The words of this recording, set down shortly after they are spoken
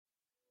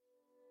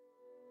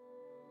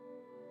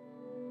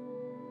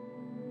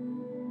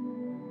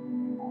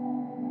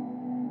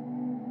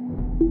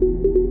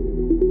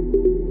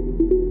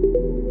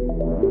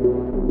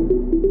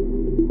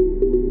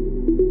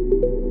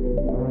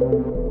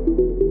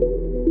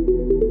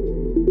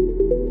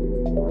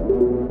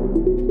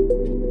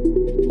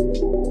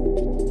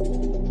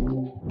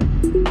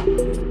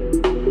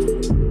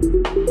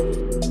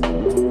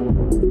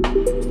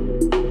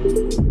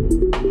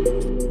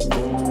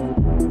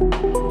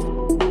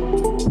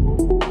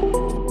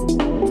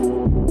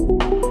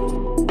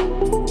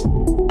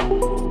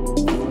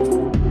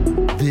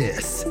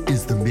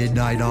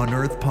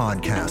Earth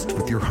podcast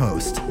with your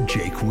host,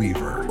 Jake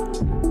Weaver.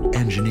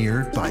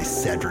 Engineered by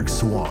Cedric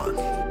Swan.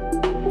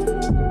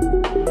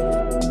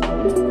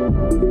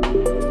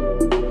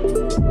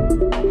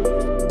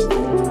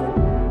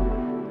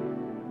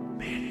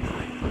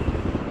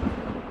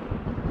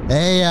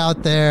 Hey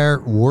out there,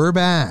 we're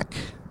back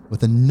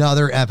with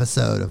another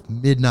episode of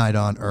Midnight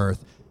on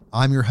Earth.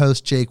 I'm your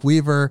host, Jake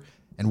Weaver,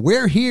 and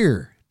we're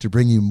here to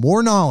bring you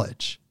more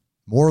knowledge,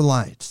 more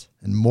light,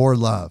 and more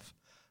love.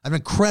 I have an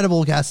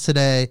incredible guest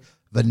today,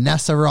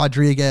 Venessa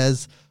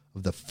Rodriguez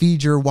of the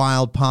Feed Your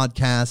Wild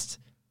podcast.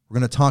 We're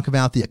going to talk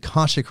about the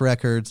Akashic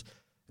records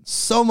and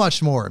so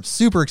much more. I'm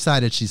super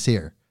excited she's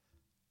here.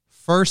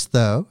 First,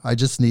 though, I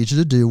just need you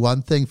to do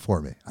one thing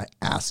for me. I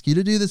ask you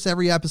to do this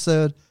every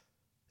episode.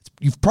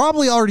 You've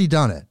probably already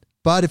done it,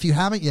 but if you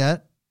haven't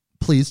yet,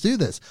 please do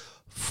this.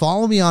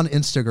 Follow me on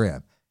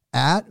Instagram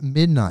at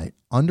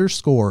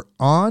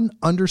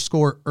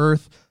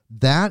midnight_on_earth.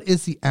 That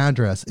is the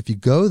address. If you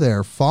go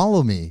there,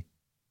 follow me.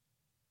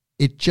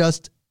 It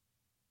just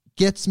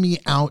gets me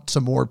out to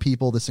more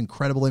people, this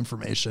incredible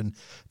information,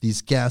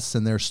 these guests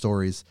and their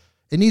stories.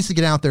 It needs to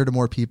get out there to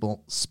more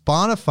people.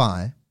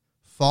 Spotify,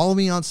 follow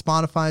me on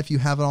Spotify if you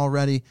haven't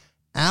already.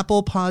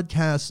 Apple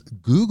Podcasts,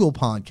 Google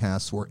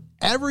Podcasts,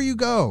 wherever you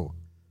go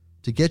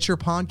to get your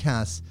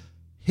podcasts,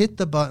 hit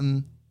the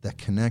button that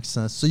connects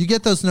us so you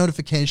get those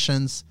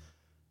notifications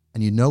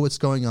and you know what's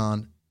going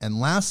on. And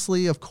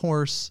lastly, of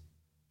course,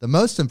 the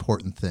most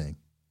important thing,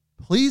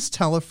 please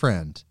tell a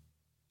friend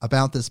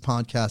about this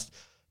podcast.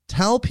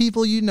 Tell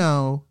people you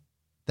know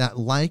that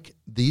like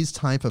these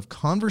type of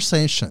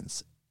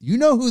conversations. You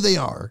know who they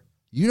are.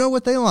 You know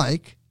what they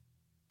like.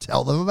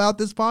 Tell them about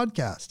this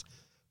podcast.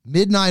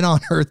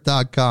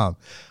 midnightonearth.com.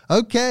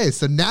 Okay,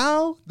 so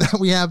now that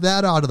we have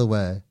that out of the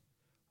way,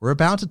 we're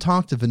about to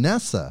talk to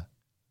Venessa.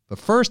 But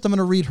first, I'm going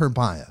to read her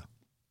bio.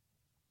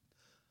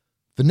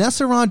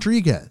 Venessa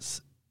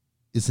Rodriguez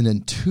is an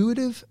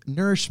intuitive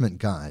nourishment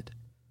guide,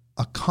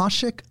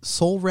 Akashic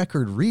soul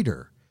record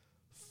reader,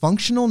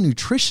 functional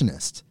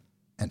nutritionist,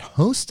 and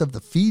host of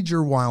the Feed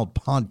Your Wild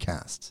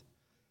podcast.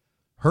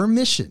 Her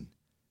mission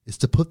is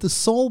to put the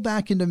soul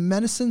back into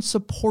medicine,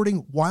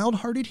 supporting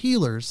wild-hearted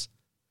healers,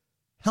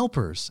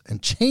 helpers,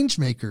 and change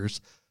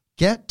makers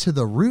get to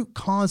the root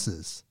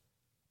causes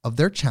of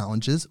their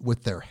challenges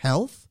with their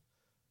health,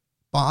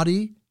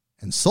 body,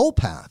 and soul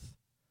path,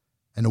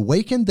 and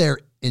awaken their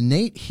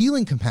innate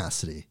healing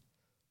capacity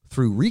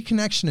through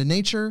reconnection to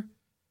nature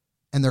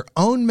and their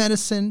own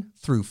medicine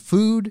through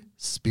food,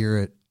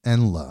 spirit,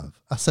 and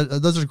love. I said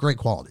those are great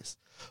qualities.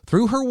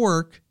 Through her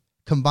work,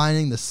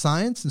 combining the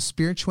science and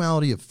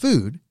spirituality of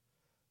food,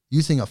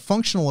 using a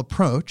functional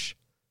approach,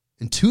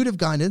 intuitive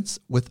guidance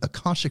with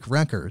Akashic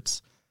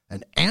records,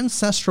 and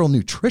ancestral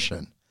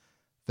nutrition,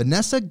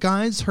 Venessa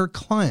guides her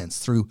clients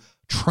through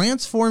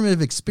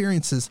transformative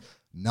experiences,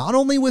 not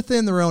only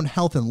within their own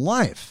health and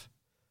life,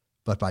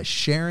 but by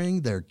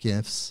sharing their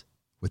gifts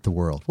with the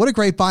world. What a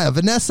great bio.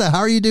 Venessa, how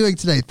are you doing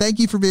today? Thank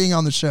you for being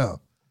on the show.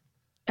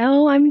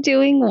 Oh, I'm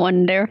doing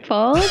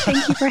wonderful.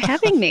 Thank you for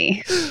having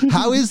me.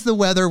 How is the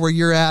weather where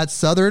you're at?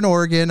 Southern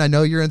Oregon. I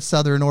know you're in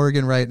Southern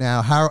Oregon right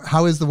now.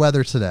 How is the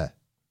weather today?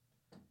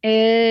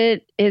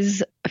 It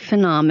is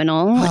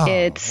phenomenal. Oh,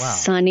 it's wow.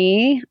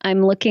 sunny.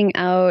 I'm looking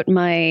out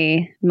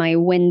my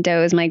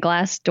windows, my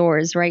glass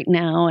doors right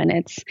now, and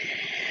it's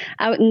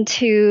out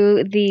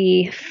into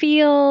the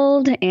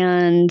field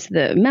and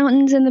the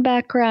mountains in the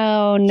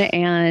background,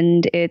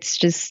 and it's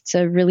just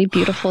a really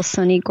beautiful,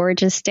 sunny,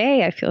 gorgeous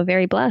day. I feel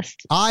very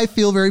blessed. I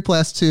feel very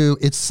blessed too.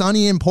 It's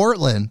sunny in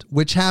Portland,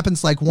 which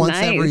happens like once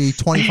every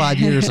 25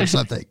 years or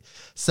something.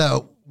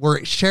 So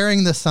we're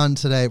sharing the sun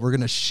today. We're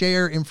going to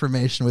share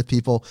information with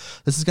people.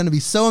 This is going to be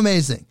so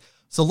amazing.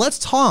 So let's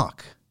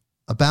talk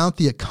about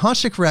the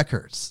Akashic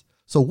records.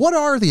 So what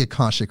are the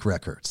Akashic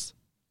records?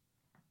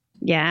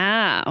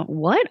 Yeah,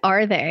 what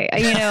are they?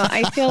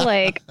 I feel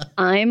like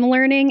I'm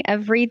learning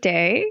every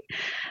day.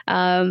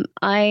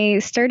 I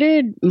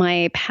started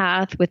my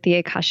path with the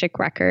Akashic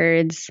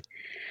records.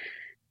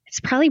 It's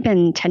probably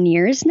been 10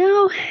 years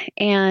now.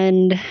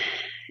 And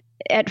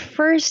at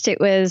first, it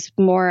was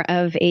more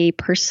of a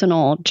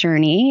personal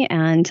journey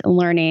and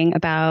learning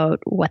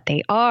about what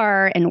they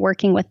are and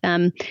working with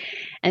them,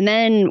 and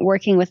then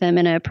working with them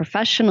in a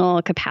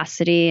professional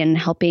capacity and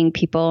helping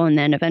people and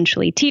then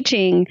eventually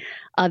teaching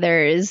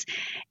others.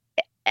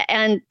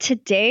 And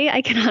today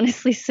I can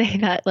honestly say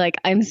that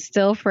I'm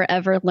still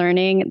forever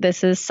learning.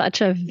 This is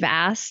such a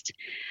vast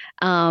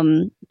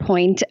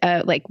point,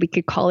 we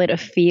could call it a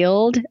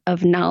field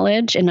of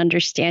knowledge and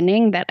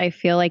understanding that I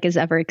feel like is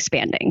ever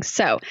expanding.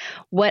 So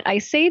what I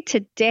say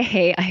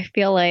today, I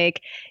feel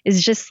like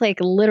is just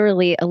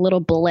literally a little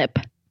blip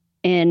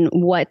in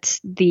what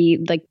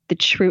the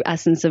true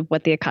essence of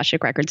what the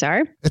Akashic records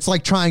are. It's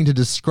like trying to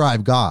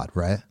describe God,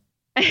 right?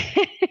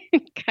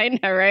 Kind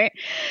of, right?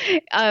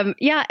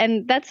 Yeah.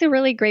 And that's a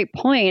really great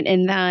point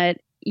in that,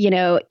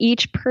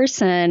 each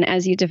person,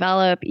 as you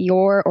develop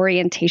your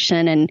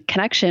orientation and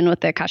connection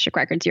with the Akashic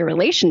records, your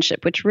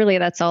relationship, which really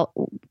that's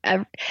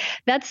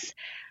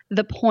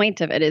the point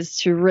of it is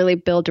to really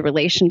build a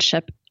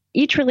relationship.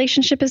 Each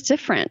relationship is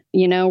different.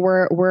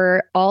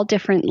 We're all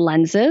different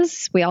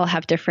lenses. We all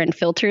have different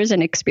filters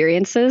and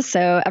experiences.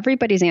 So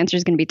everybody's answer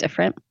is going to be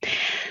different.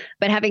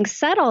 But having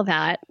said all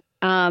that,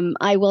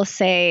 I will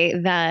say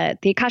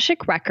that the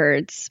Akashic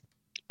records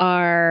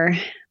are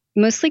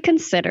mostly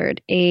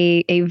considered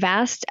a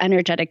vast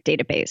energetic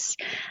database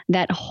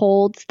that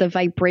holds the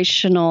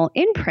vibrational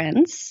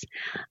imprints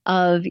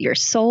of your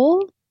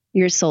soul,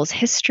 your soul's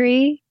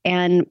history,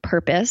 and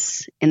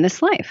purpose in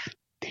this life.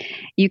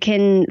 You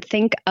can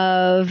think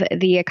of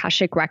the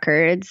Akashic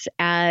records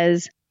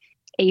as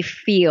a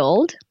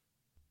field.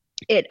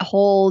 It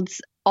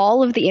holds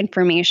all of the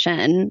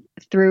information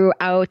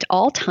throughout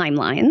all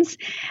timelines.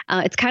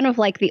 It's kind of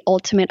like the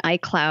ultimate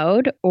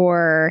iCloud,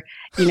 or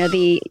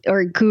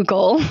or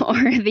Google,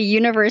 or the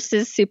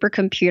universe's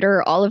supercomputer,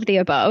 or all of the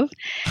above.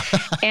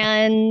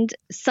 And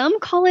some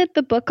call it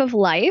the Book of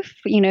Life.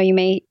 You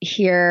may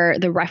hear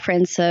the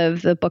reference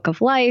of the Book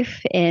of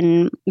Life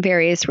in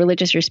various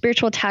religious or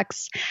spiritual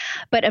texts.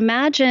 But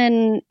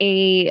imagine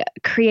a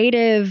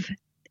creative,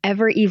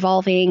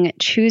 ever-evolving,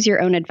 choose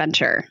your own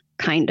adventure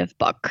kind of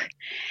book.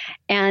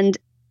 And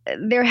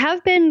there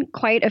have been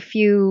quite a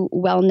few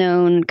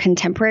well-known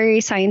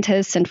contemporary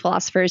scientists and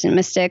philosophers and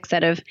mystics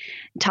that have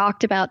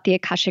talked about the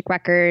Akashic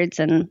records.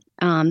 And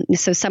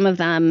so some of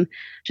them,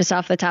 just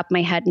off the top of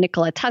my head,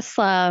 Nikola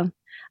Tesla,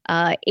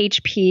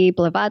 H.P.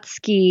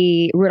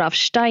 Blavatsky, Rudolf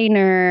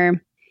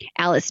Steiner,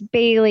 Alice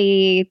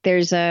Bailey.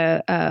 There's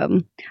a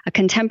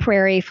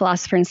contemporary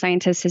philosopher and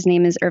scientist. His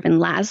name is Ervin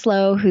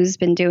Laszlo, who's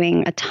been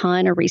doing a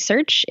ton of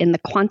research in the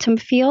quantum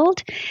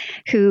field,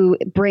 who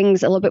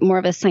brings a little bit more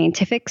of a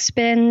scientific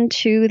spin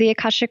to the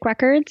Akashic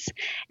records.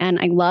 And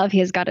he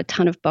has got a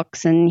ton of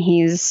books, and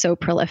he's so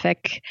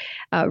prolific.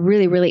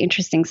 Really, really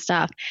interesting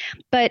stuff.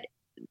 But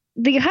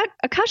the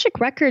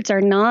Akashic records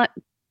are not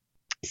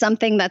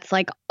something that's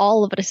like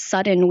all of a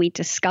sudden we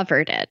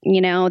discovered it.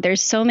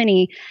 There's so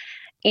many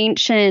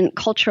ancient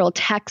cultural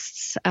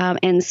texts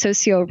and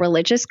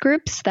socio-religious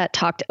groups that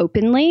talked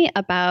openly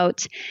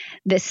about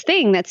this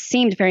thing that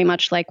seemed very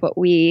much like what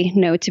we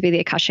know to be the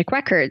Akashic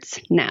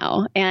records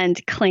now, and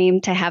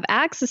claimed to have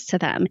access to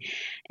them.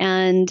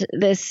 And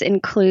this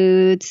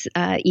includes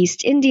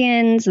East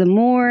Indians, the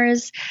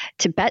Moors,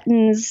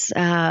 Tibetans,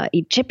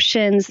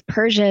 Egyptians,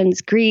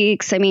 Persians,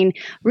 Greeks. I mean,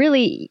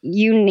 really,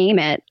 you name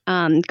it.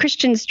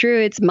 Christians,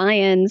 Druids,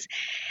 Mayans.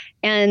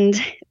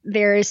 And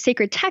there's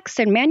sacred texts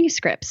and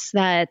manuscripts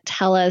that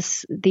tell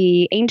us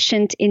the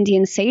ancient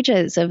Indian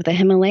sages of the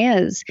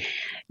Himalayas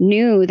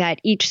knew that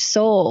each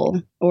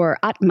soul, or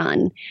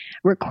Atman,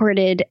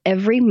 recorded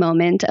every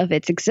moment of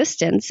its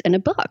existence in a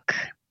book.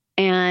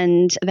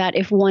 And that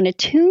if one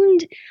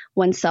attuned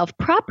oneself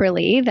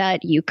properly,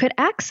 that you could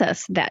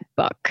access that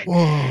book.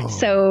 Whoa.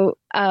 So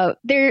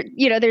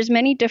there's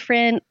many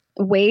different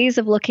ways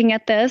of looking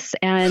at this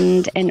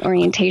and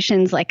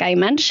orientations, like I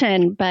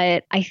mentioned,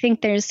 but I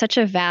think there's such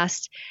a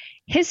vast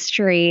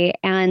history.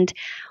 And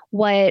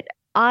what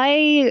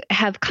I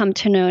have come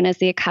to know as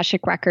the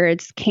Akashic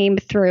records came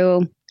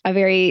through a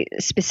very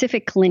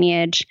specific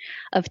lineage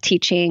of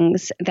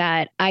teachings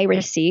that I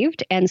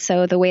received. And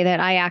so the way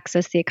that I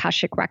access the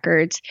Akashic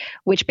records,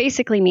 which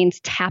basically means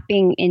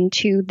tapping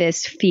into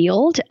this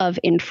field of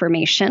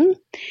information,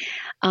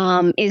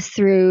 is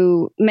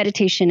through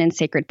meditation and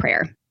sacred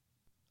prayer.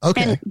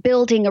 Okay. And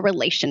building a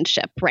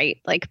relationship, right?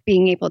 Like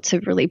being able to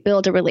really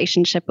build a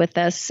relationship with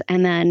this,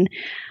 and then,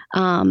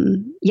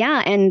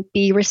 and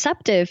be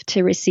receptive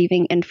to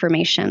receiving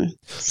information.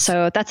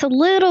 So that's a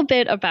little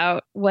bit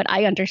about what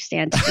I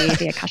understand to be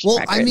the Akashic Well,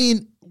 records. I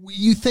mean,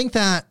 you think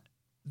that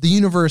the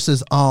universe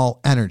is all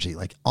energy,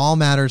 like all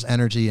matter's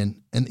energy. And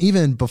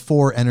even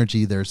before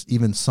energy, there's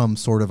even some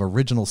sort of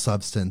original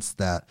substance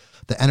that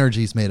the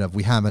energy is made of.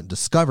 We haven't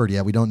discovered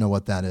yet. We don't know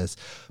what that is,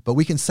 but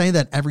we can say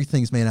that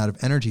everything's made out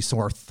of energy. So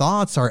our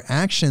thoughts, our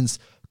actions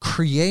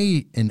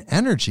create an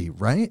energy,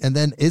 right? And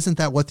then isn't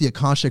that what the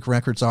Akashic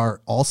records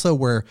are also,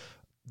 where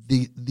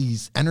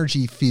these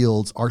energy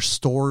fields are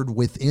stored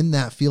within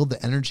that field,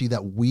 the energy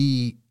that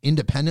we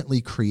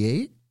independently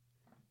create?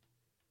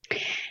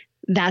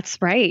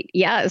 That's right.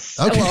 Yes.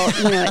 Okay.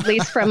 Well, at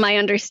least from my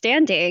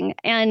understanding.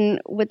 And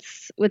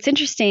what's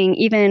interesting,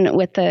 even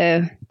with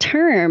the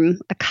term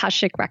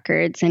Akashic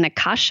records and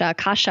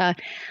Akasha,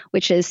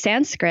 which is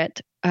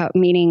Sanskrit,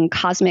 meaning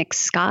cosmic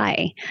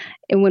sky.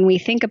 And when we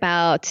think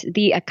about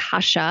the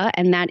Akasha,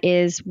 and that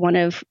is one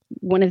of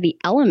the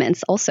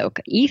elements, also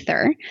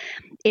ether,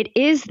 it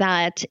is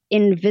that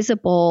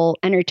invisible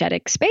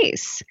energetic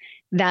space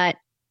that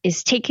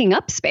is taking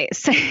up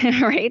space,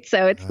 right?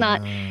 So it's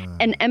not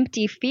an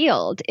empty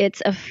field.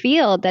 It's a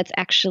field that's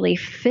actually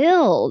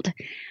filled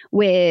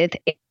with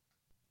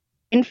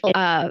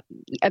a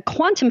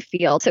quantum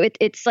field. So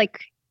it's like,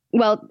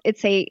 well,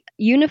 it's a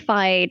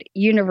unified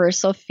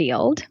universal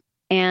field,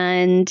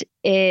 and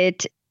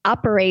it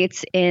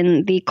operates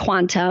in the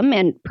quantum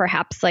and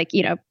perhaps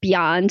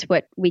beyond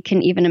what we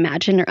can even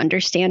imagine or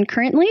understand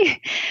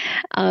currently.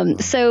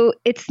 So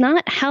it's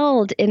not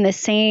held in the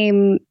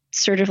same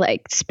sort of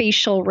like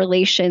spatial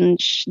relation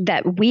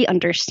that we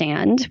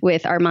understand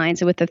with our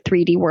minds and with the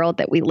 3D world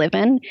that we live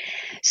in.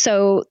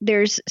 So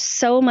there's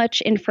so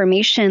much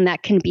information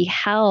that can be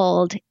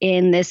held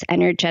in this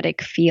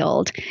energetic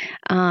field.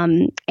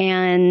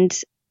 And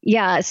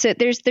yeah, so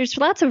there's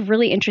lots of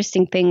really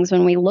interesting things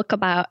when we look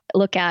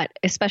at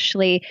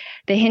especially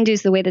the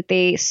Hindus, the way that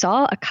they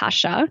saw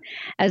Akasha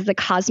as the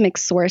cosmic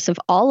source of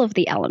all of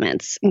the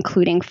elements,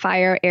 including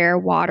fire, air,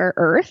 water,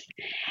 earth.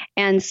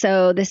 And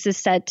so this is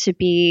said to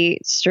be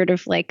sort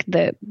of like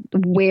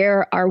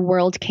where our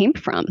world came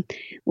from,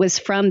 was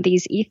from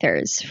these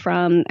ethers,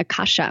 from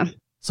Akasha.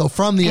 So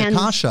from the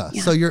Akasha.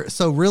 Yeah.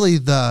 So really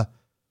the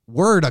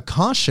word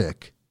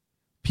Akashic,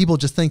 people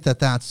just think that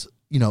that's,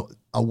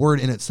 a word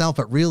in itself,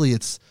 but really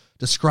it's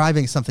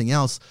describing something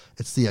else.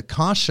 It's the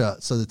Akasha.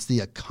 So it's the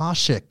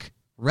Akashic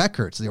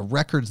records, the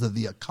records of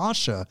the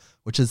Akasha,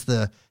 which is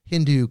the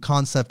Hindu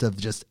concept of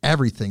just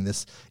everything,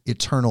 this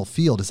eternal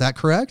field. Is that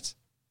correct?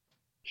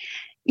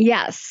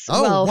 Yes.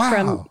 Oh, well,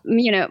 wow.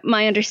 From,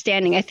 my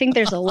understanding, I think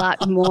there's a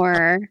lot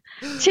more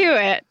to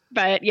it,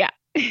 but yeah.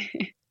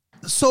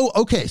 So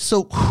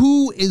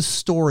who is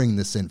storing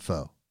this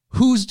info?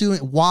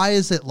 Why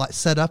is it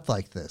set up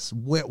like this?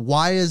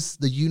 Why is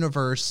the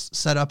universe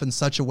set up in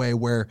such a way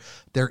where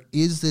there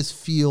is this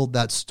field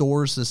that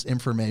stores this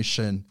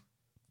information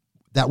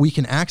that we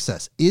can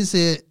access? Is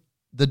it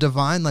the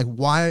divine? Like,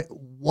 why?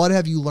 What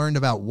have you learned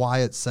about why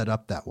it's set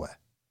up that way?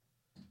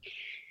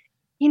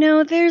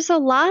 There's a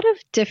lot of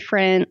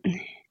different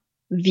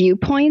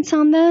viewpoints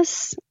on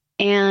this.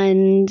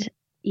 And,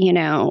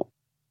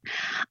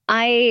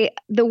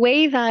 the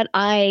way that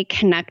I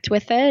connect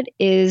with it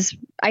is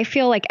I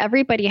feel like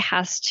everybody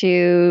has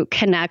to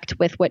connect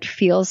with what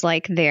feels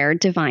like their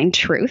divine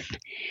truth.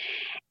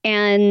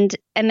 And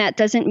that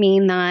doesn't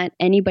mean that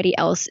anybody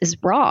else is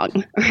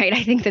wrong, right?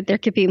 I think that there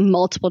could be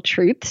multiple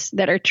truths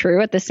that are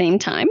true at the same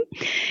time.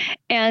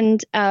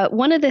 And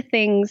one of the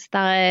things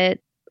that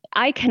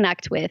I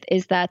connect with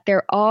is that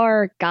there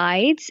are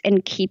guides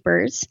and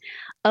keepers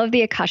of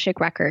the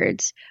Akashic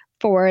records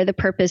for the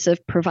purpose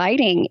of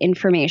providing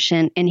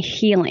information and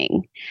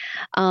healing.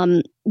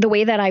 The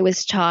way that I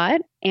was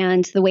taught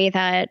and the way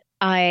that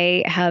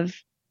I have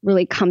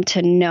really come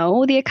to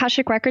know the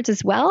Akashic records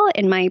as well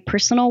in my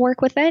personal work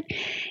with it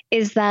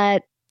is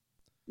that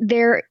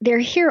they're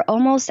here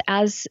almost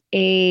as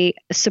a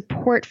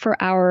support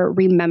for our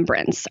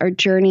remembrance, our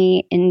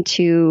journey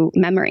into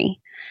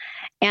memory.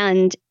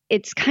 And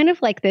it's kind of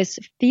like this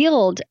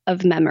field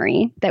of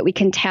memory that we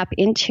can tap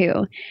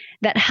into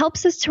that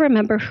helps us to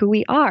remember who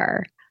we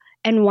are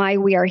and why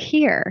we are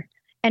here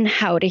and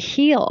how to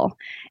heal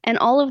and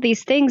all of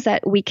these things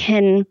that we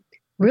can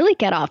really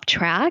get off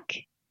track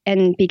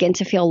and begin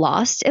to feel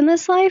lost in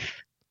this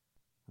life.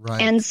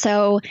 Right. And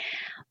so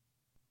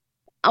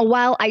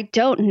while I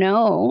don't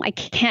know,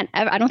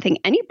 I don't think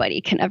anybody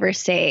can ever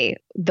say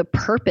the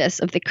purpose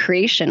of the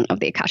creation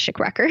of the Akashic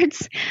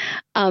records.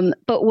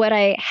 But what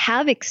I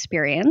have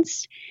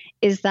experienced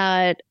is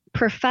that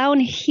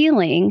profound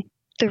healing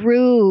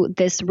through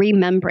this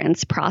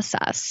remembrance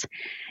process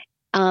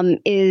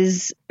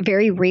is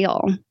very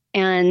real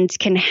and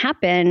can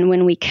happen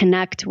when we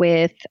connect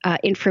with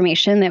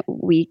information that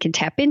we can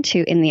tap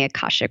into in the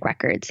Akashic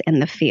records in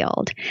the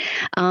field.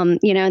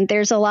 And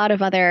there's a lot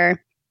of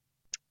other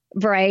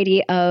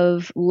variety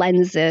of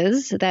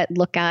lenses that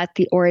look at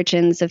the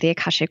origins of the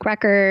Akashic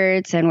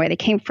records and where they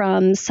came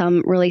from.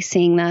 Some really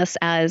seeing this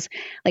as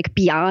like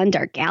beyond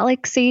our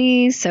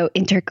galaxy, so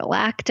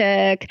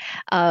intergalactic.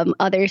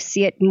 Others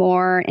see it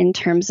more in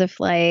terms of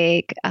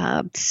like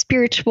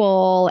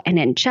spiritual and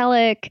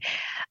angelic.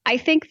 I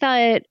think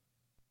that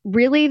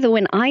really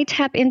when I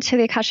tap into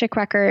the Akashic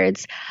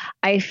records,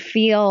 I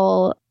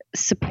feel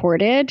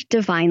supported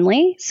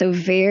divinely, so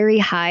very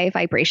high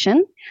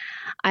vibration.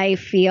 I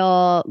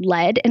feel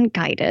led and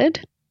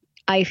guided.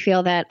 I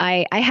feel that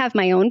I have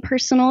my own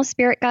personal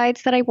spirit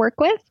guides that I work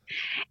with,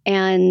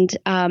 and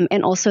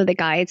also the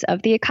guides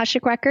of the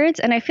Akashic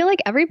records. And I feel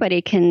like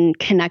everybody can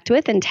connect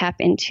with and tap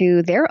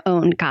into their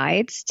own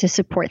guides to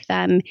support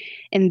them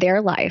in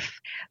their life.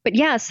 But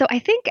yeah, so I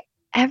think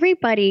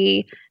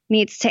everybody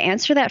needs to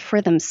answer that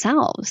for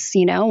themselves,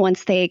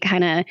 once they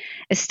kind of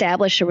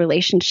establish a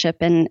relationship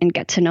and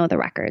get to know the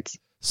records.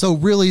 So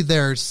really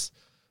there's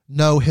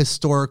no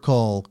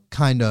historical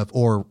kind of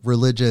or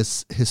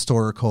religious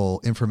historical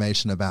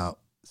information about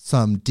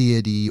some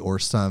deity or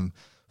some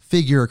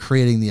figure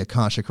creating the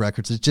Akashic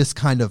records. It's just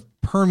kind of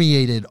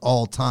permeated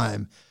all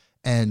time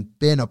and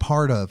been a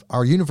part of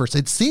our universe.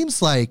 It seems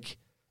like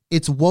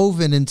it's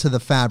woven into the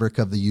fabric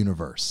of the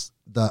universe,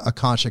 the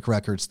Akashic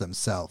records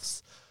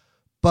themselves.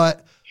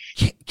 But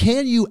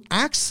can you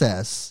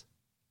access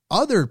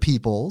other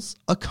people's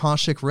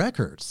Akashic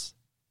records?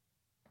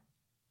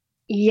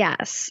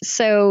 Yes.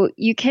 So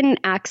you can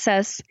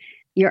access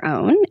your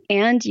own,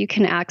 and you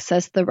can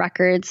access the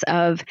records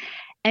of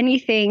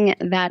anything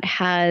that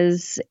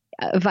has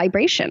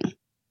vibration.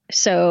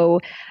 So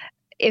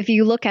if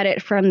you look at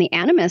it from the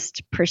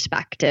animist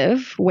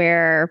perspective,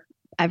 where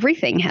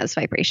everything has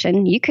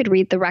vibration. You could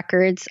read the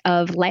records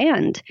of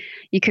land.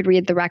 You could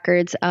read the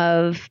records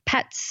of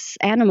pets,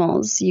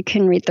 animals. You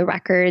can read the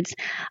records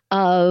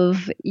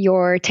of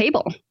your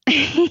table,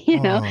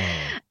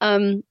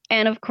 and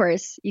of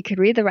course, you could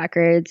read the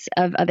records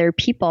of other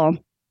people.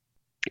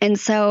 And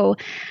so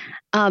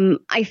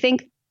I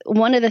think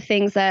one of the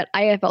things that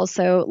I have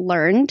also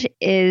learned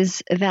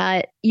is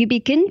that you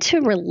begin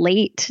to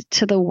relate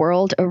to the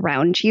world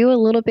around you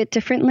a little bit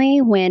differently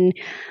when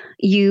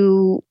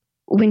you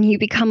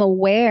become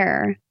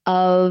aware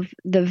of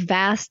the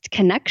vast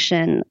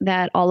connection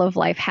that all of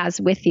life has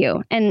with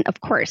you. And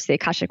of course, the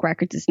Akashic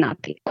Records is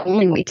not the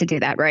only way to do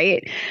that,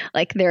 right?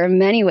 Like there are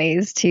many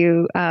ways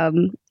to,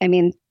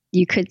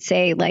 you could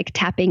say like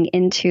tapping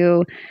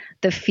into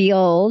the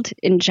field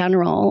in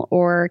general,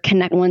 or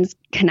connect one's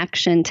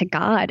connection to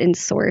God and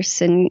source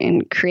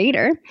and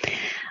creator.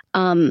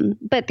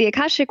 But the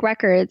Akashic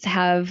Records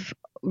have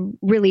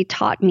really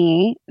taught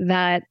me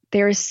that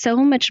there's so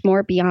much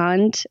more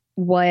beyond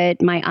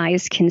what my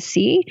eyes can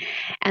see,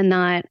 and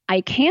that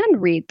I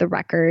can read the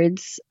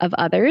records of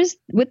others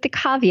with the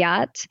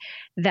caveat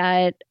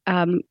that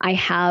I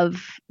have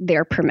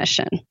their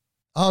permission.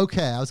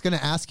 Okay, I was going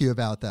to ask you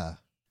about that.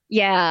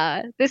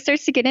 Yeah, this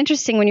starts to get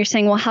interesting when you're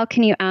saying, well, how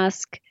can you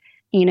ask,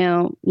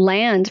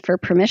 land for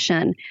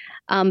permission?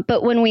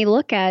 But when we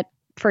look at,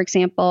 for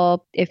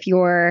example, if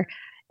you're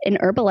an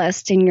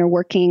herbalist and you're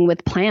working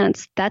with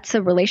plants, that's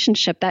a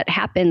relationship that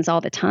happens all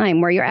the time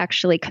where you're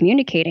actually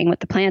communicating with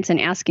the plants and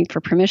asking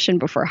for permission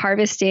before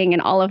harvesting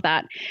and all of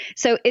that.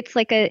 So it's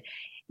like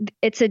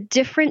it's a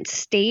different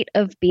state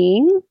of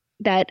being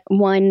that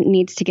one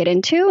needs to get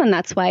into. And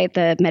that's why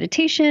the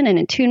meditation and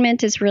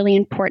attunement is really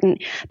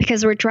important,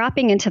 because we're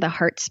dropping into the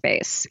heart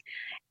space.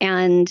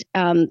 And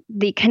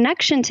the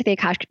connection to the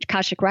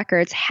Akashic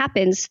Records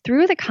happens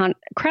through the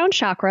crown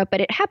chakra,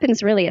 but it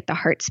happens really at the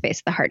heart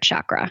space, the heart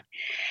chakra.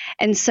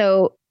 And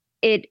so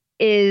it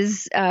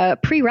is a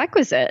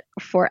prerequisite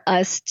for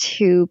us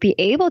to be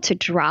able to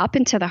drop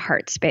into the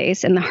heart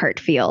space and the heart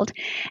field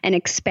and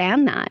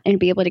expand that and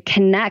be able to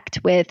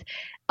connect with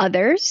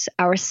others,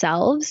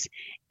 ourselves,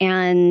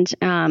 and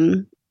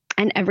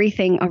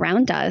everything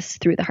around us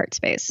through the heart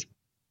space.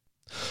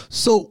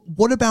 So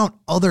what about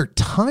other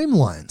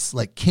timelines?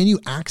 Like, can you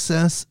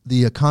access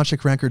the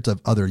Akashic Records of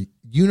other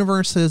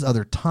universes,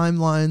 other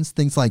timelines,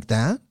 things like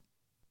that?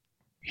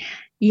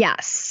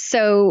 Yes.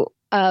 So,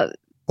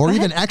 or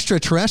even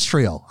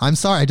extraterrestrial. I'm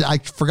sorry, I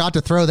forgot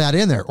to throw that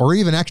in there. Or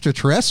even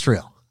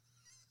extraterrestrial.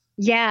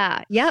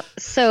 Yeah. Yep.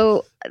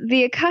 So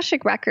the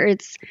Akashic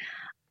Records,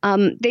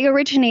 they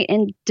originate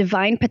in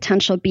divine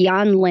potential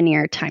beyond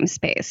linear time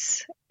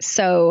space.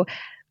 So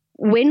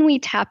when we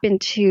tap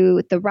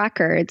into the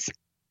records,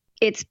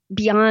 it's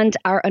beyond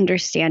our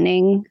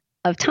understanding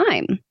of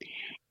time.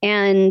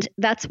 And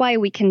that's why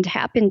we can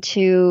tap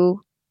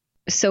into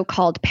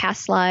so-called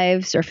past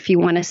lives, or if you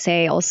want to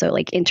say also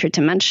like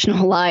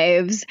interdimensional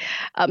lives,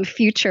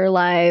 future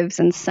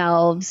lives and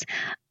selves.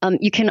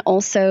 You can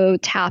also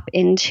tap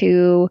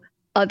into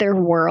other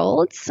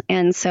worlds.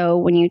 And so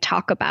when you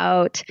talk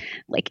about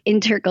like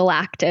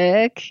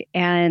intergalactic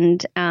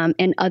and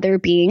other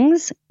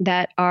beings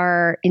that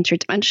are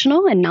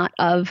interdimensional and not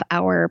of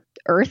our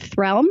Earth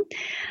realm,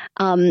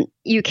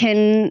 you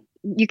can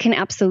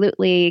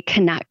absolutely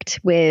connect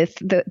with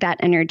that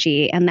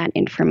energy and that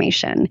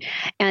information.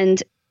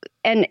 And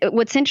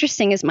what's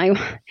interesting is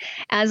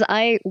as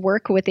I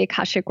work with the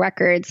Akashic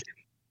Records,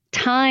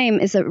 time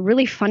is a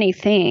really funny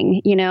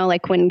thing.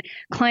 Like when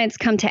clients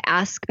come to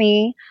ask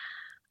me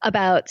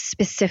about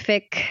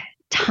specific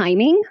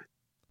timing,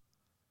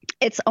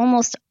 it's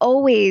almost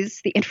always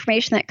the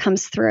information that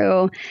comes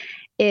through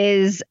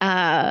is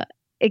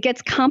it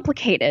gets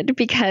complicated,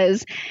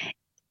 because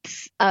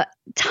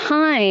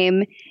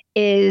time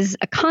is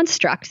a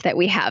construct that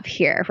we have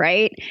here,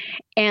 right?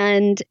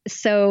 And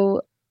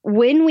so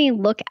when we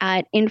look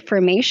at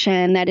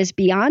information that is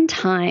beyond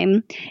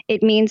time,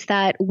 it means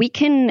that we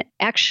can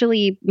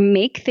actually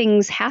make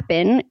things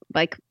happen,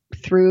 like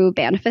through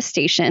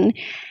manifestation,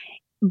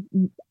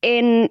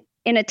 in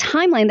a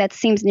timeline that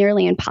seems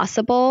nearly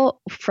impossible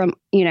from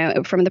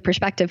the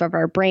perspective of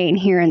our brain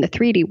here in the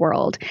 3D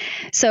world.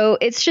 So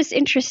it's just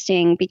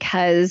interesting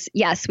because,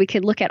 yes, we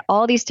could look at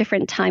all these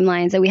different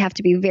timelines, and we have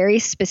to be very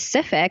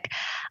specific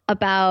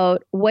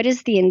about what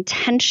is the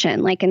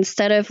intention. Like,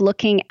 instead of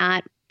looking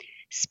at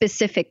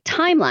specific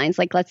timelines,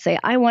 like let's say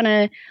I want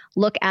to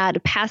look at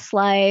a past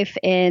life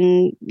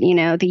in,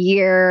 the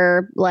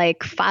year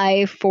like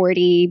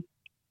 540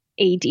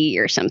 AD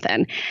or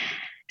something.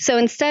 So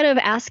instead of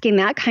asking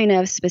that kind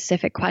of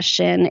specific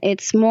question,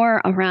 it's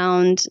more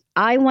around,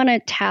 I want to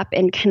tap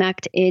and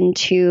connect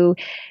into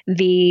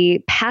the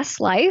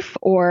past life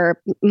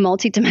or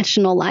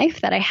multidimensional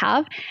life that I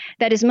have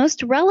that is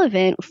most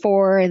relevant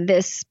for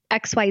this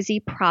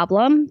XYZ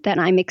problem that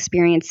I'm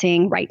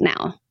experiencing right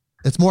now.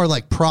 It's more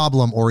like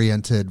problem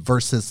oriented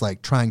versus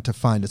like trying to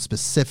find a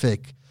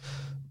specific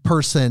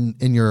person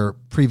in your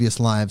previous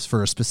lives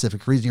for a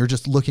specific reason. You're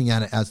just looking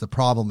at it as the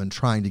problem and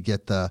trying to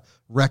get the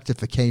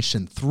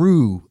rectification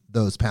through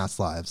those past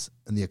lives.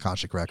 in the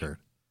Akashic record?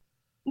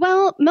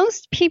 Well,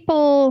 most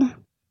people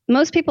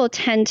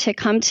tend to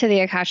come to the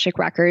Akashic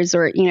records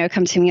or,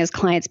 come to me as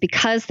clients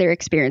because they're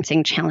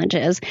experiencing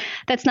challenges.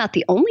 That's not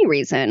the only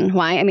reason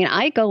why. I mean,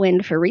 I go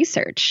in for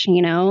research,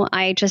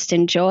 I just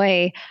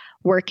enjoy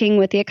working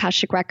with the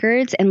Akashic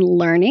records and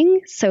learning.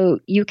 So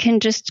you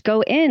can just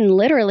go in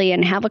literally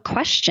and have a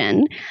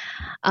question,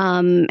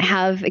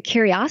 have a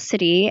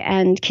curiosity,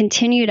 and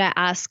continue to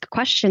ask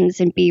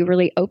questions and be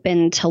really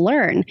open to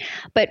learn.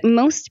 But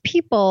most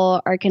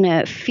people are going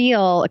to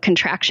feel a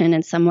contraction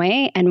in some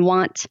way and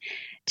want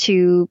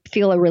to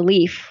feel a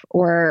relief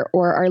or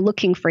are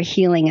looking for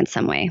healing in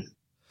some way.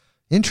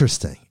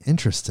 Interesting.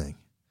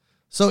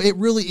 So it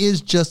really is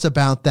just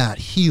about that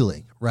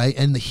healing, right?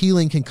 And the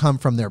healing can come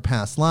from their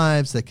past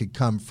lives. That could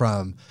come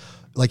from,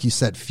 like you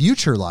said,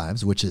 future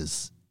lives, which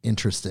is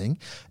interesting.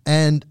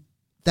 And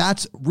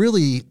that's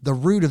really the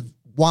root of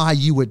why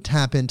you would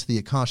tap into the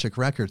Akashic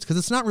records, because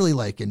it's not really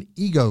like an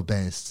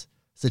ego-based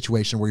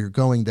situation where you're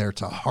going there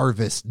to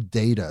harvest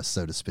data,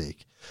 so to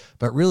speak.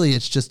 But really,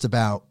 it's just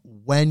about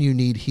when you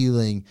need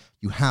healing,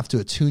 you have to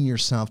attune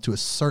yourself to a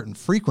certain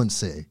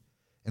frequency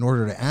in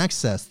order to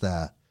access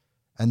that.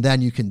 And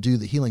then you can do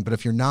the healing. But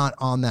if you're not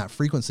on that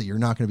frequency, you're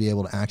not going to be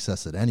able to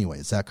access it anyway.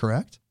 Is that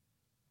correct?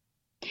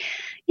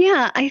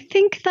 Yeah, I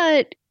think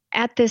that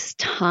at this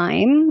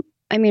time,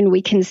 I mean,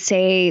 we can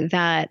say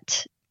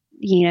that,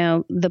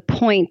 the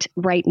point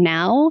right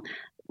now,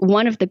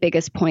 one of the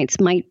biggest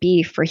points might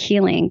be for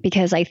healing,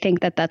 because I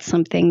think that that's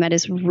something that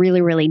is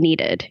really, really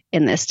needed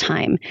in this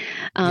time.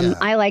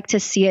 I like to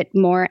see it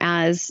more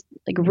as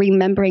like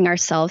remembering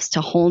ourselves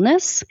to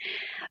wholeness,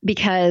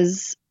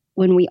 because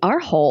when we are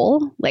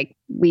whole, like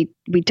we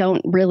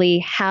don't really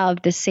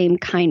have the same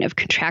kind of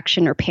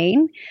contraction or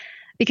pain,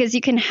 because you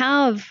can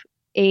have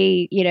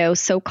a,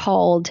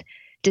 so-called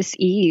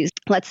dis-ease,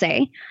 let's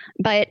say,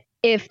 but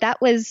if that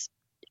was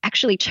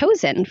actually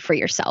chosen for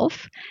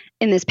yourself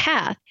in this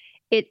path,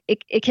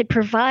 it could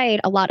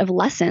provide a lot of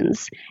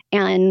lessons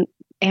and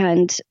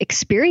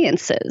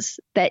experiences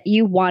that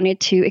you wanted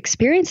to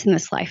experience in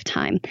this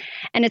lifetime.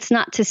 And it's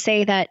not to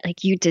say that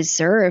like you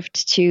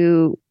deserved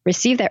to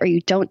receive that or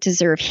you don't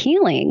deserve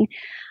healing.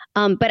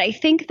 But I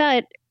think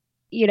that,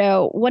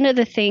 one of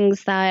the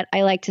things that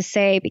I like to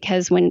say,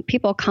 because when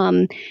people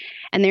come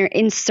and they're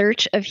in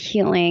search of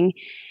healing,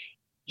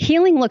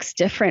 healing looks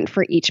different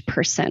for each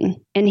person.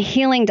 And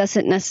healing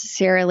doesn't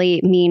necessarily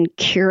mean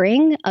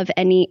curing of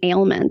any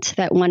ailment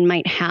that one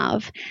might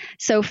have.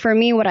 So for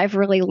me, what I've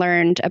really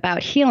learned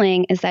about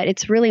healing is that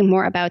it's really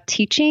more about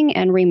teaching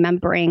and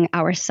remembering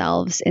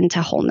ourselves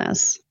into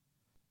wholeness.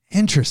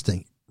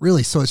 Interesting.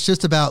 Really. So it's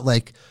just about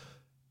like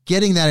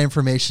getting that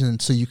information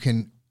so you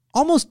can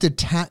almost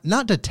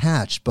not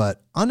detach,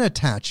 but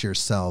unattach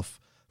yourself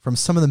from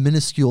some of the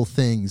minuscule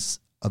things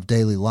of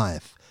daily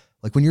life.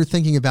 Like when you're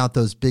thinking about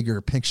those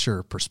bigger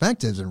picture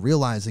perspectives and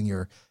realizing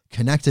you're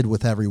connected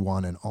with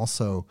everyone and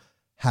also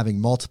having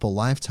multiple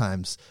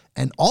lifetimes,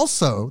 and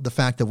also the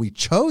fact that we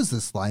chose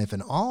this life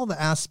and all the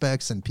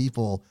aspects and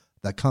people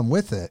that come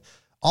with it,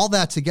 all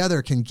that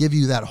together can give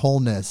you that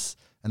wholeness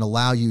and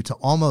allow you to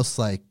almost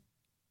like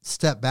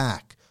step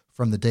back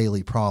from the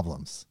daily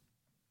problems.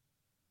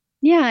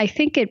 Yeah, I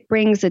think it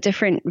brings a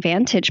different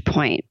vantage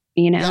point,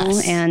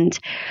 Yes. and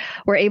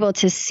we're able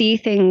to see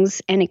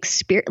things and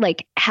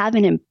have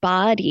an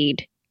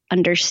embodied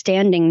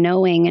understanding,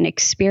 knowing, and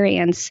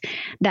experience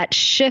that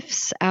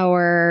shifts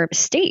our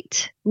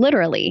state,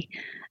 literally,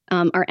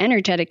 our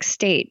energetic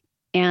state.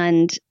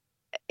 And,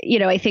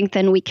 I think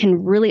then we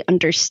can really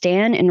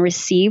understand and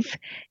receive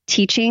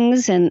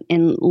teachings and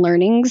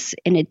learnings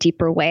in a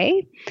deeper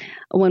way.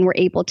 When we're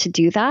able to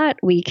do that,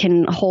 we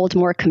can hold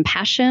more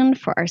compassion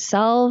for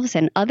ourselves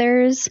and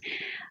others.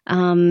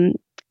 And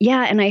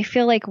I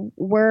feel like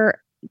we're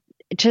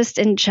just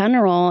in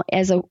general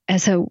as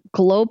a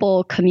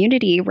global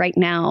community right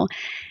now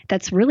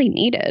that's really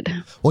needed.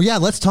 Well, yeah,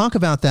 let's talk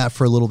about that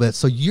for a little bit.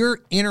 So you're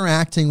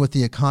interacting with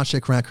the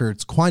Akashic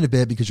records quite a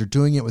bit because you're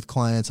doing it with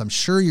clients. I'm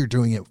sure you're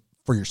doing it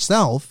for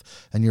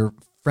yourself and your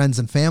friends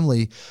and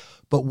family.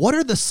 But what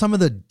are some of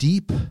the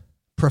deep,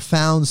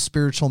 profound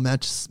spiritual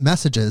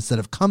messages that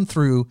have come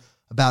through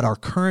about our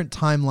current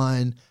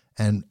timeline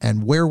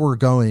and where we're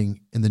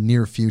going in the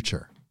near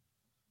future?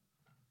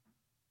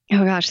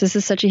 Oh gosh, this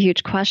is such a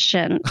huge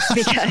question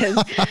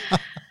because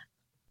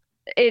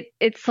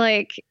it's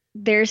like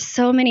there's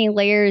so many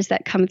layers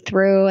that come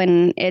through,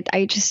 and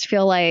I just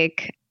feel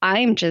like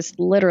I'm just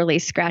literally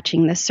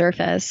scratching the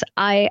surface.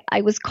 I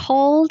was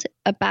called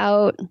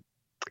about,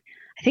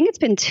 I think it's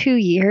been 2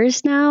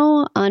 years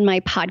now on my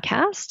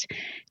podcast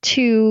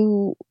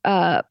to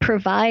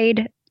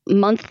provide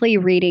monthly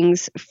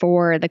readings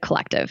for the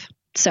collective.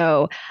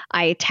 So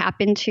I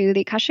tap into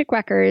the Akashic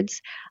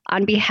records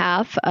on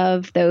behalf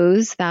of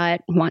those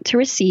that want to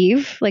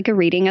receive like a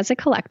reading as a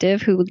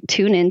collective who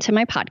tune into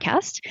my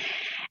podcast.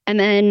 And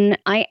then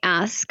I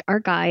ask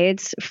our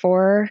guides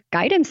for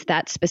guidance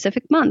that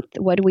specific month.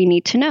 What do we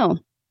need to know?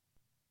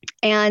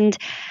 And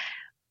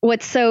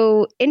what's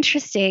so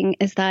interesting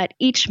is that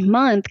each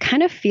month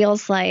kind of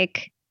feels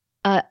like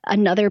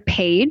another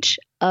page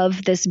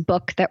of this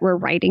book that we're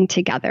writing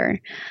together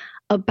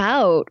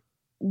about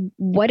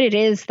what it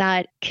is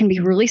that can be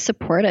really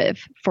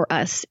supportive for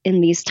us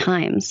in these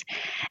times.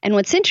 And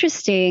what's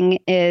interesting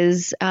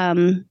is,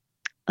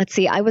 let's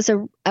see, I was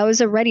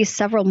already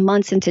several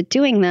months into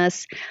doing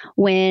this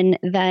when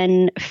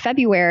then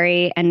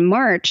February and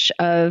March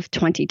of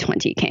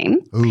 2020 came.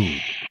 Ooh.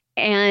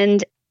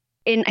 And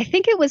I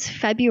think it was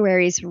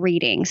February's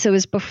reading, so it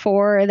was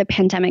before the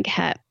pandemic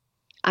hit,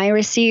 I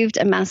received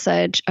a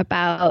message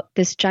about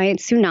this giant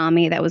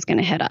tsunami that was going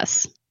to hit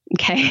us.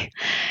 Okay.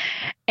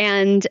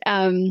 And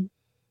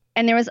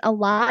there was a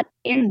lot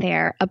in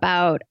there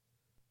about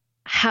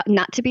how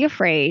not to be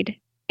afraid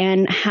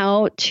and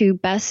how to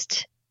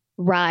best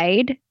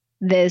ride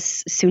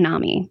this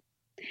tsunami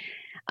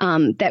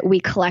that we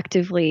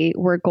collectively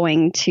were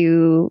going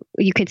to,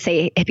 you could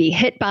say, be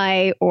hit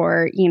by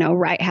or,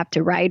 have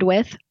to ride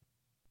with.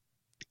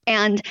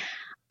 And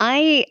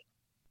I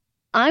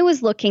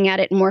was looking at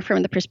it more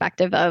from the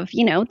perspective of,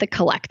 the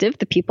collective,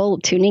 the people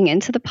tuning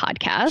into the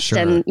podcast, sure.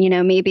 and,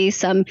 maybe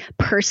some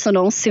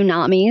personal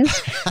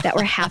tsunamis that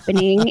were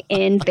happening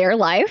in their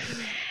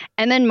life.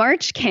 And then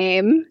March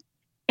came.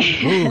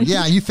 Ooh,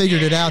 yeah, you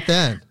figured it out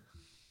then.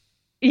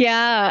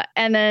 Yeah.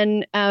 And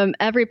then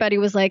everybody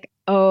was like,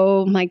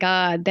 oh my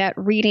God, that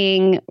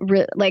reading,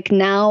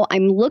 now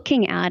I'm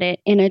looking at it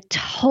in a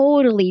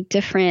totally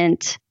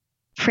different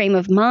frame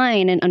of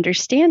mind and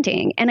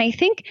understanding. And I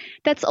think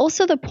that's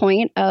also the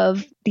point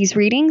of these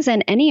readings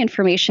and any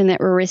information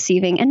that we're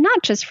receiving, and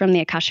not just from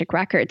the Akashic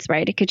records,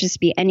 right? It could just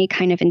be any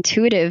kind of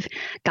intuitive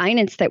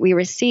guidance that we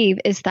receive,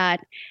 is that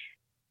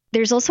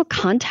there's also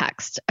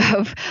context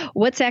of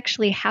what's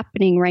actually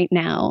happening right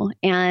now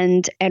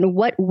and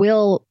what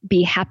will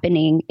be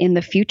happening in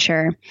the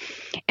future,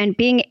 and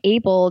being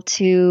able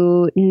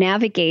to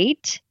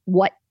navigate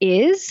what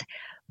is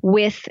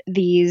with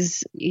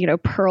these,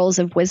 pearls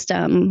of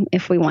wisdom,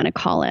 if we want to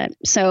call it.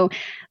 So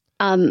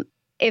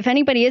if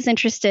anybody is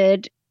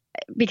interested,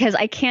 because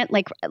I can't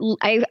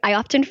I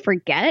often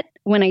forget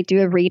when I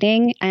do a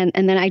reading and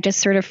then I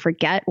just sort of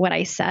forget what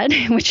I said,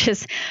 which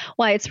is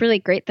why it's really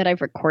great that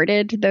I've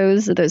recorded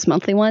those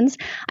monthly ones.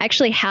 I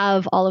actually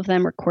have all of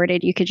them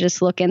recorded. You could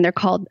just look in. They're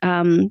called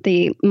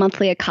the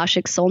monthly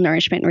Akashic Soul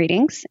Nourishment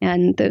readings,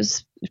 and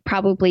those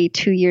probably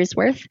 2 years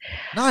worth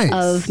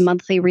of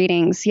monthly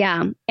readings.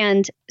 Yeah.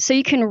 And so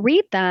you can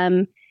read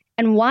them.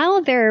 And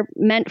while they're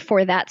meant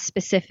for that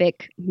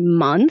specific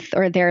month,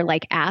 or they're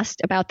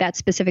asked about that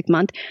specific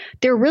month,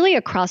 they're really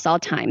across all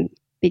time,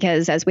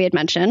 because as we had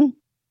mentioned,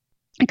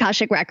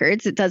 Akashic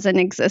records, it doesn't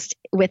exist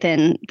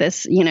within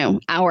this,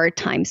 our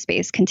time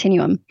space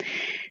continuum.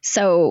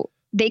 So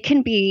they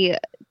can be,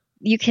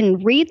 you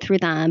can read through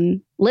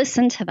them,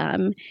 listen to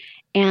them,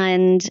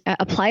 and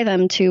apply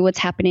them to what's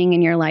happening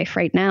in your life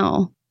right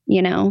now,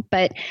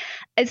 but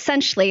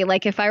essentially,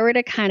 if I were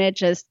to kind of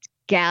just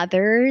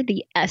gather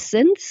the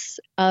essence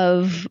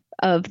of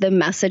the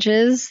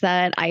messages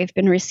that I've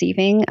been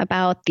receiving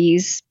about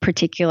these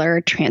particular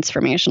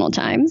transformational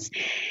times,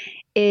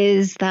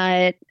 is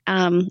that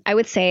I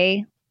would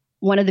say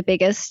one of the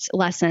biggest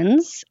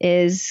lessons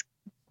is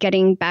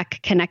getting back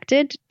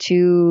connected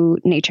to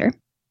nature.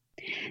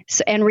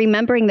 So, and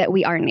remembering that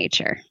we are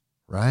nature.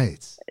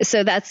 Right.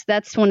 So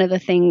that's one of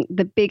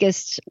the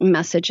biggest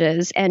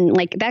messages, and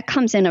that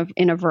comes in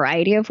a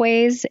variety of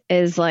ways,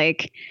 is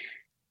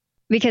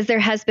because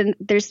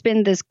there's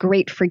been this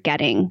great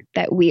forgetting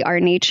that we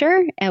are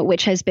nature,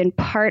 which has been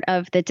part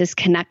of the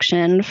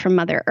disconnection from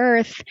Mother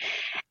Earth,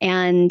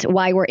 and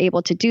why we're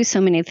able to do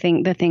so many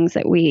the things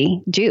that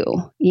we do.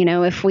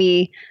 If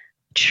we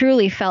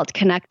truly felt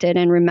connected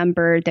and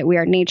remembered that we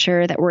are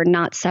nature, that we're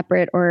not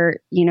separate, or,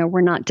 we're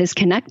not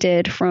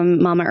disconnected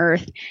from Mama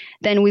Earth,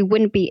 then we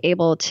wouldn't be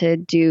able to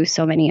do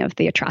so many of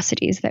the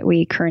atrocities that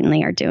we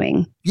currently are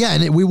doing. Yeah.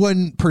 And we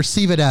wouldn't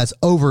perceive it as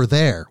over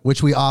there,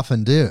 which we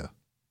often do.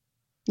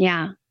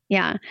 Yeah.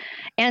 Yeah.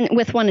 And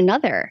with one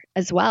another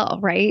as well,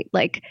 right?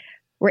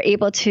 We're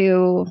able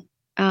to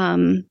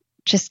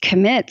just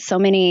commit so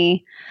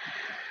many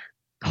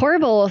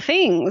horrible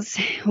things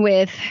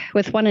with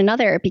one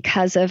another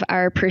because of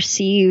our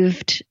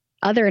perceived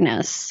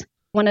otherness.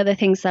 One of the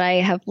things that I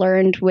have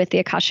learned with the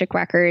Akashic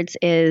records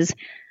is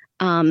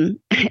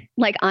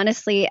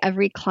honestly,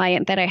 every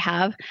client that I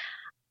have,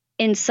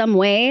 in some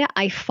way,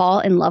 I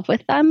fall in love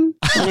with them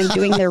when I'm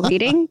doing their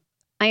reading.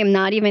 I am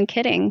not even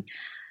kidding.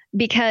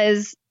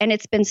 And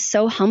it's been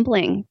so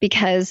humbling,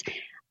 because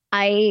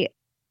I'm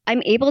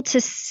able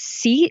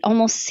to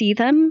almost see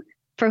them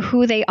for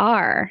who they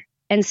are,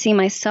 and see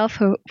myself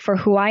for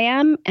who I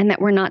am, and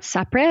that we're not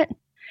separate,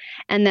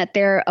 and that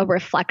they're a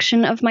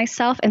reflection of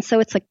myself. And so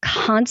it's a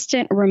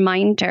constant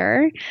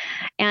reminder,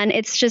 and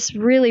it's just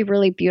really,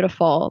 really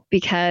beautiful,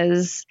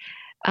 because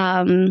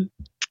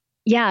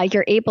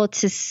you're able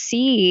to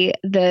see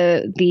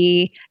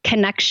the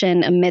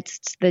connection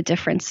amidst the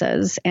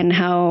differences, and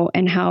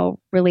how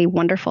really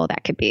wonderful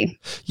that could be.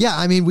 Yeah.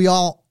 I mean, we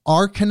all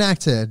are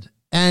connected,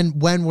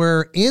 And when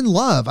we're in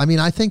love, I mean,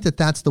 I think that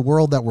that's the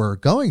world that we're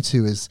going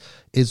to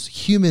is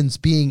humans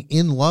being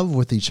in love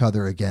with each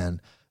other again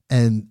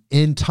and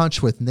in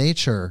touch with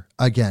nature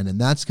again.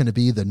 And that's going to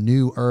be the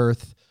new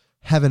earth,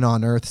 heaven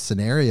on earth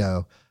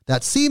scenario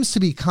that seems to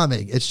be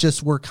coming. It's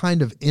just, we're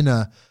kind of in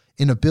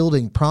a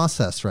building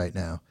process right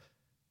now.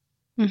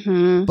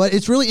 Mm-hmm. But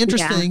it's really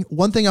interesting. Yeah.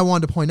 One thing I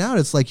wanted to point out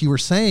is, like you were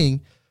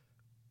saying,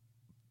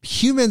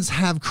 humans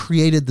have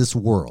created this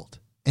world.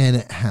 And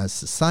it has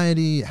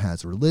society, it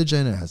has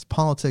religion, it has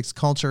politics,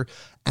 culture,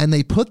 and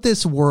they put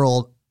this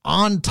world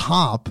on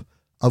top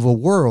of a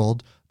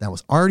world that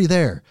was already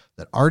there,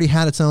 that already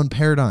had its own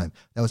paradigm,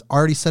 that was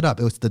already set up.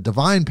 It was the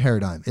divine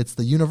paradigm. It's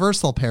the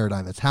universal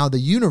paradigm. It's how the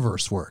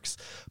universe works.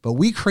 But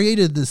we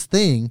created this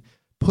thing,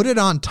 put it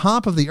on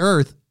top of the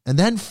earth, and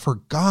then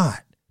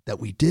forgot that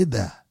we did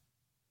that.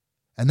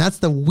 And that's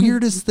the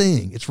weirdest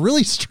thing. It's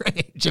really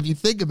strange if you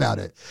think about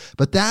it.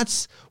 But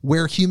that's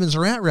where humans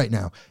are at right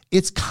now.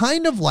 It's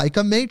kind of like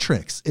a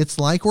matrix. It's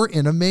like we're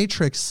in a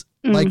matrix,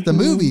 like the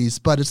movies,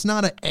 but it's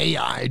not an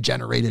AI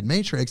generated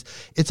matrix.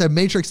 It's a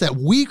matrix that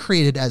we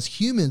created as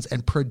humans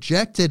and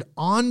projected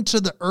onto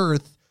the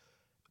earth.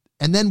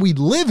 And then we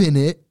live in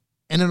it,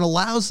 and it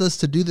allows us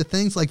to do the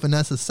things like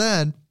Venessa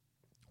said,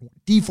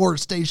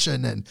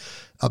 deforestation and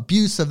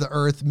abuse of the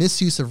earth,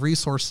 misuse of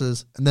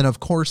resources, and then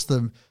of course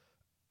the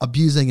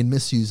abusing and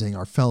misusing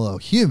our fellow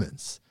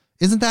humans.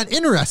 Isn't that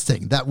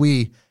interesting that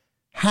we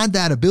had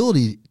that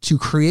ability to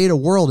create a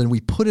world and we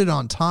put it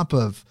on top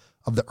of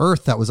the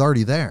earth that was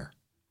already there?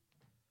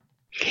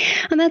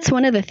 And that's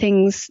one of the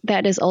things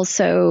that is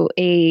also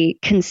a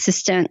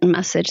consistent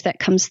message that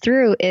comes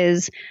through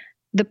is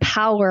the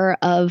power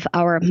of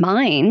our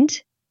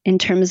mind in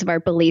terms of our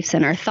beliefs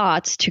and our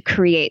thoughts to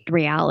create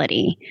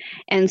reality.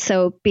 And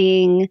so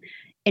being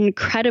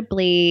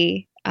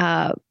incredibly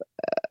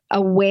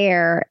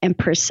aware and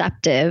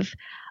perceptive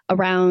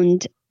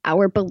around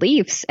our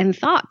beliefs and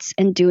thoughts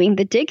and doing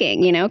the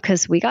digging,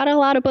 because we got a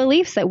lot of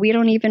beliefs that we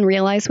don't even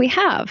realize we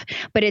have,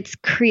 but it's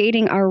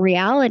creating our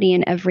reality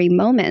in every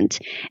moment.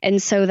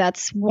 And so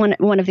that's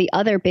one of the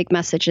other big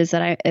messages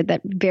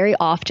that very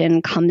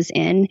often comes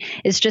in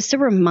is just a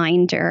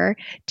reminder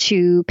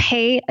to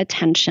pay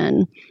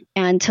attention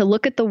and to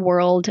look at the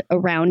world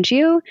around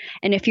you.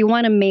 And if you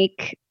want to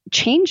make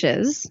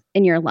changes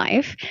in your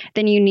life,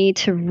 then you need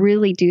to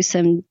really do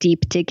some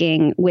deep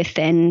digging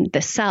within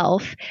the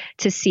self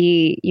to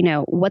see,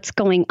 what's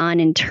going on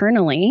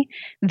internally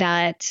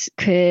that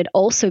could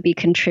also be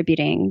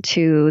contributing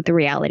to the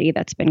reality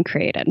that's been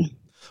created.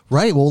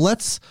 Right. Well,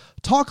 let's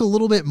talk a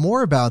little bit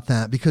more about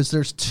that, because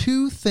there's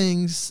two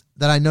things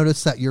that I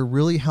noticed that you're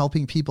really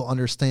helping people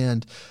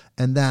understand,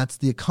 and that's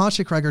the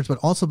Akashic records, but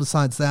also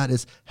besides that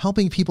is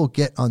helping people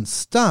get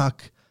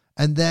unstuck,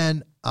 and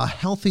then a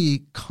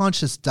healthy,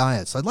 conscious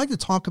diet. So I'd like to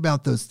talk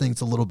about those things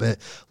a little bit.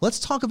 Let's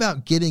talk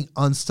about getting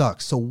unstuck.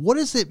 So what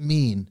does it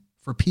mean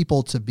for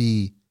people to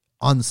be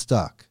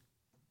unstuck?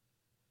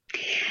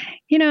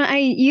 I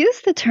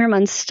use the term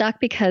unstuck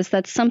because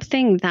that's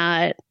something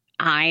that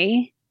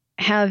I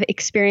have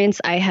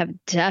experienced. I have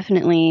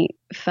definitely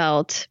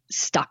felt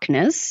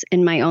stuckness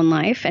in my own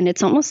life. And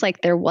it's almost like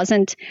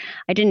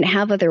I didn't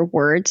have other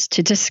words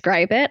to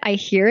describe it. I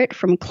hear it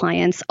from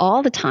clients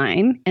all the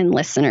time and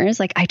listeners,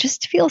 like, I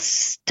just feel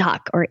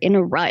stuck or in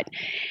a rut.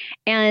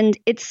 And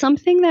it's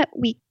something that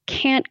we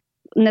can't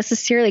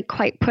necessarily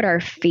quite put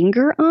our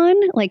finger on.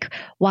 Like,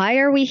 why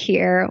are we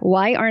here?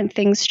 Why aren't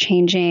things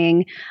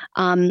changing?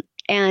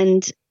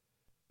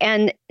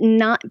 And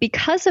not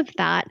because of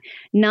that,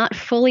 not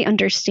fully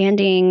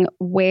understanding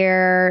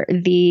where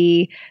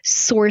the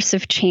source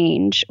of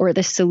change or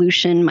the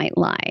solution might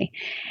lie.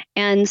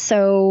 And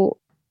so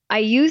I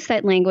use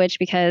that language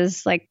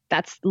because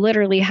that's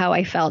literally how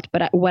I felt,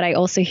 but what I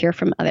also hear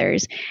from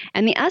others.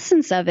 And the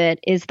essence of it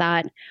is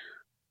that,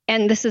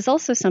 and this is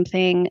also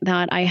something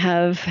that I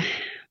have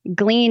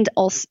gleaned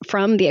also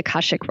from the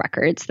Akashic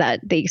records,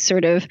 that they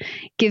sort of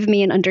give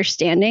me an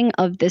understanding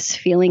of this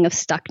feeling of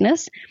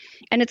stuckness.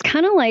 And it's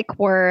kind of like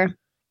we're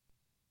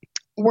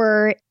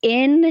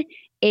in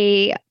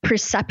a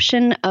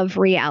perception of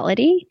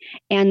reality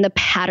and the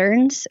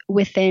patterns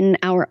within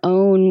our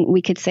own,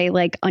 we could say,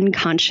 like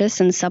unconscious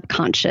and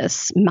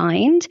subconscious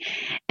mind,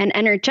 and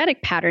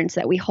energetic patterns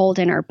that we hold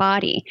in our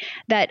body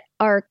that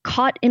are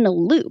caught in a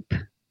loop.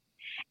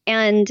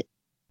 And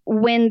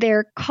when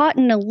they're caught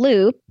in a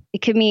loop,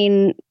 it could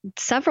mean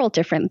several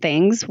different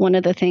things. One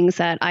of the things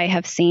that I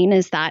have seen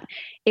is that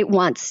it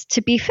wants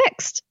to be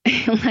fixed.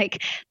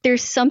 Like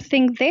there's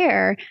something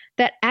there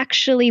that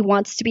actually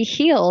wants to be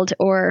healed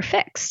or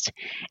fixed,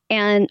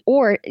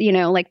 or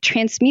like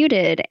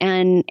transmuted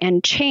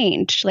and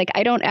changed. Like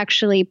I don't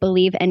actually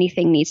believe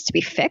anything needs to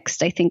be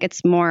fixed. I think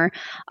it's more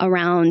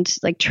around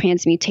like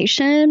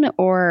transmutation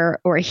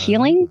or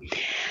healing.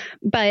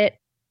 But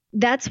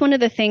that's one of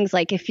the things,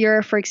 like if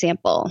you're, for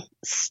example,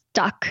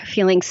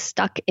 feeling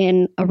stuck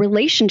in a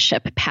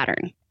relationship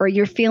pattern, or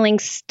you're feeling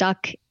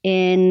stuck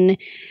in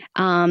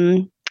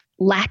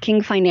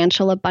lacking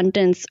financial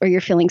abundance, or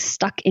you're feeling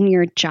stuck in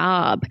your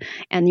job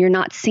and you're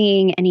not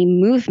seeing any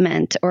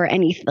movement or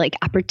any like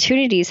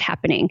opportunities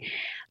happening,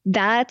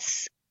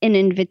 that's an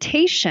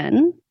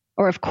invitation.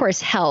 Or of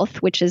course, health,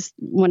 which is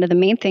one of the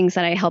main things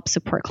that I help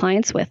support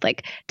clients with,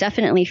 like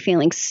definitely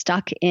feeling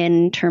stuck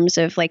in terms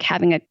of like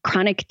having a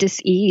chronic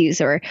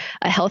disease or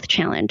a health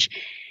challenge.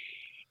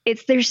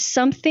 There's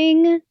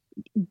something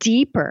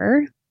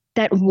deeper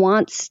that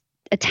wants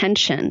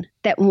attention,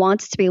 that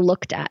wants to be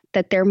looked at,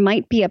 that there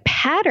might be a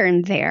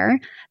pattern there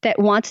that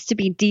wants to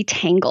be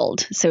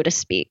detangled, so to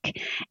speak.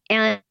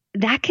 And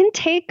that can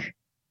take,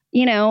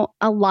 a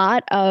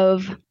lot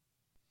of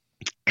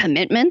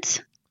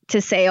commitment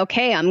to say,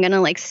 okay, I'm going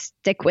to like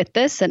stick with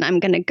this and I'm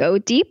going to go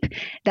deep.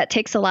 That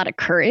takes a lot of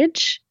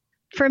courage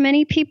for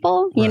many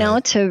people,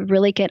 to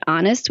really get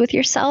honest with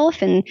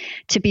yourself and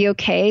to be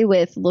okay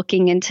with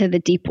looking into the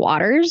deep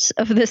waters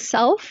of the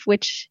self,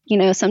 which,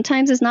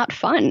 sometimes is not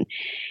fun.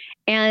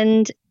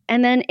 And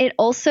then it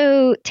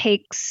also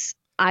takes,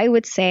 I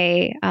would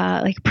say,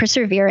 like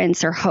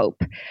perseverance or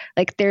hope.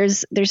 Like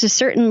there's a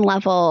certain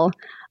level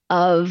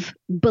of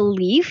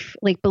belief,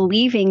 like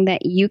believing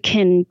that you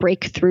can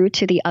break through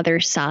to the other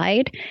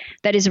side,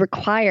 that is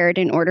required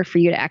in order for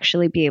you to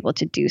actually be able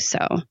to do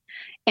so.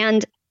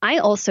 And I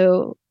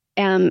also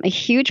am a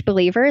huge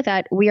believer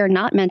that we are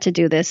not meant to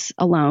do this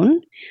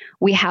alone.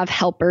 We have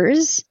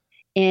helpers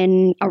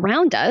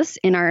around us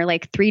in our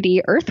like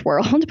 3D earth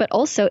world, but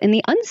also in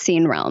the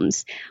unseen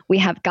realms. We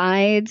have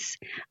guides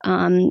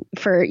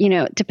for,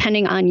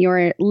 depending on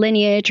your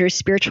lineage or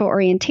spiritual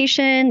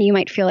orientation, you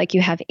might feel like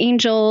you have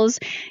angels,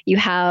 you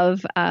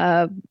have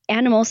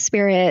animal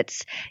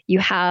spirits, you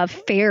have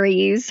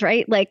fairies,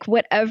 right? Like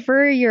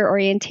whatever your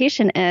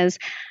orientation is,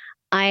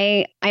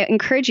 I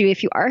encourage you,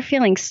 if you are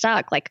feeling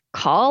stuck, like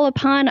call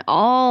upon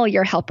all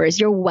your helpers,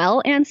 your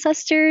well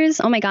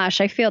ancestors. Oh my gosh,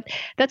 I feel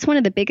that's one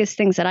of the biggest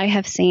things that I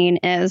have seen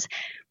is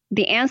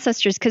the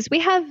ancestors, because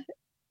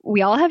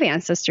we all have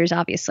ancestors,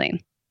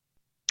 obviously.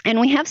 And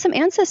we have some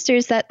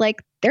ancestors that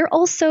like,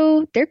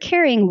 they're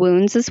carrying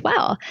wounds as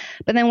well.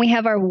 But then we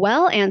have our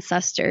well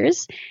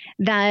ancestors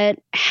that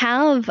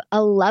have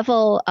a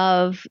level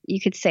of, you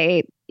could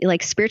say,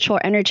 like spiritual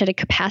or energetic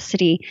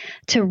capacity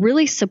to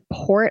really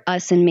support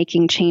us in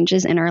making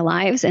changes in our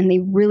lives. And they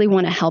really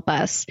want to help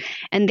us.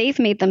 And they've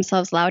made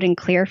themselves loud and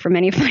clear for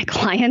many of my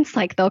clients,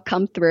 like they'll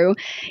come through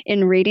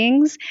in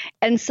readings.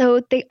 And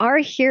so they are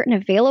here and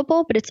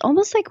available, but it's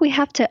almost like we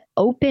have to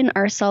open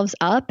ourselves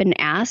up and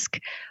ask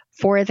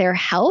for their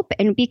help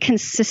and be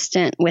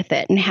consistent with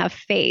it and have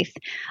faith,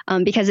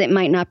 because it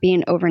might not be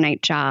an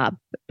overnight job.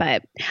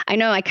 But I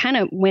know I kind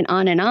of went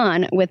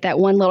on with that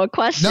one little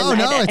question. No,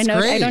 it's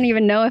great. I don't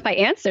even know if I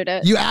answered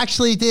it. You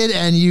actually did,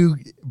 and you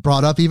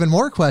brought up even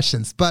more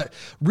questions. But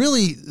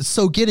really,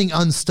 so getting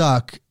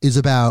unstuck is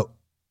about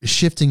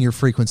shifting your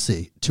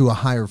frequency to a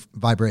higher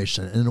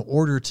vibration. And in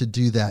order to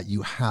do that,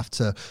 you have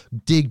to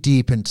dig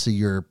deep into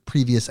your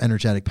previous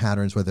energetic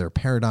patterns, whether they're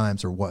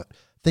paradigms or what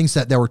things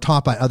that were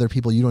taught by other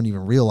people you don't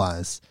even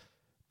realize,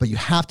 but you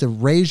have to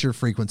raise your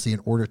frequency in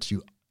order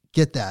to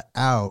get that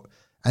out.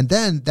 And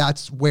then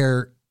that's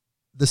where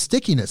the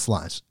stickiness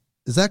lies.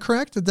 Is that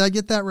correct? Did I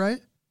get that right?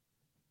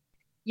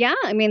 Yeah.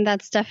 I mean,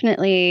 that's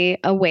definitely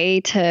a way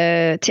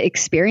to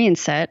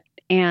experience it.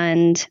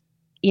 And,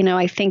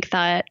 I think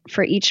that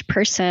for each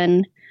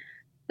person,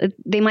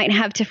 they might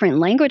have different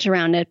language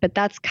around it, but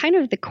that's kind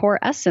of the core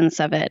essence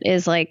of it,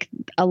 is like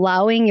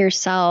allowing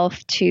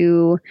yourself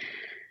to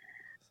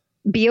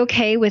be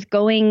okay with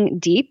going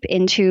deep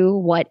into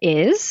what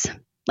is,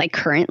 like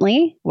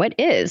currently, what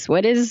is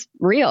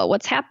real,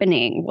 what's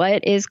happening,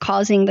 what is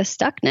causing the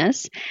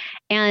stuckness,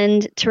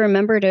 and to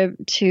remember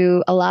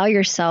to allow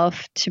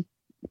yourself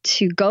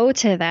to go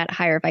to that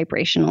higher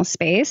vibrational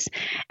space,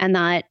 and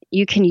that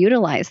you can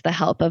utilize the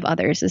help of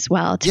others as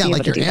well. To be able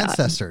like to your do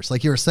ancestors, that.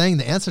 like you were saying,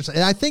 the ancestors.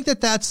 And I think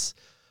that's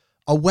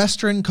a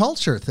Western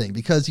culture thing,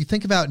 because you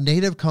think about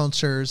native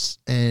cultures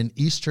and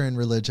Eastern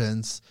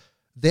religions,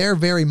 they're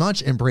very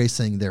much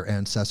embracing their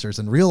ancestors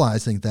and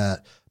realizing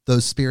that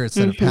those spirits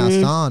that have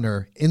passed on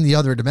are in the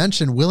other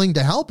dimension, willing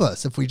to help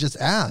us if we just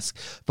ask.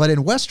 But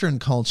in Western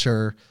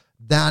culture,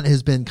 that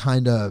has been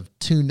kind of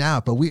tuned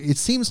out. But it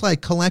seems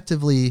like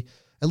collectively,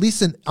 at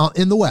least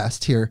in the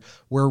West here,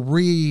 we're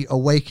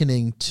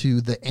reawakening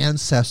to the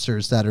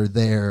ancestors that are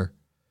there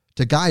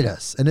to guide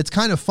us. And it's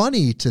kind of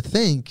funny to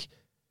think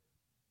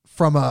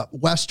from a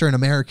Western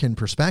American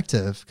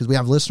perspective, because we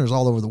have listeners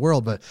all over the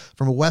world, but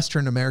from a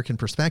Western American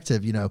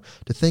perspective,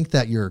 to think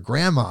that your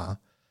grandma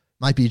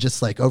might be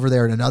just like over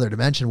there in another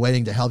dimension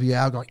waiting to help you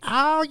out, going,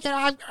 oh,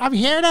 I'm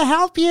here to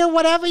help you,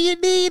 whatever you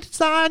need,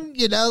 son.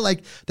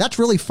 Like that's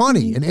really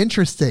funny and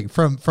interesting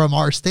from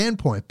our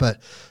standpoint.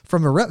 But for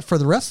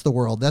the rest of the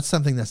world, that's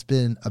something that's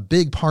been a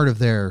big part of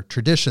their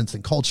traditions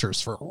and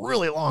cultures for a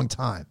really long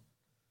time.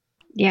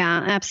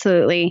 Yeah,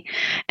 absolutely.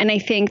 And I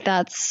think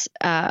that's,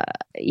 a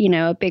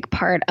big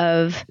part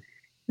of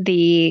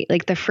the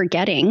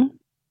forgetting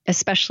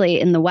especially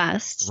in the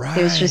West. Right.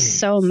 There's just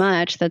so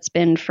much that's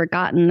been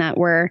forgotten that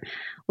we're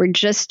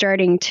just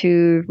starting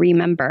to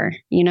remember.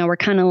 You know, we're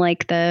kind of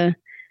like the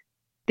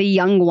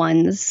young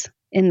ones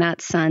in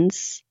that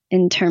sense,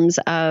 in terms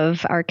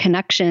of our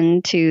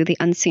connection to the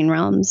unseen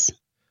realms.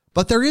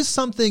 But there is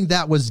something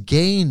that was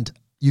gained,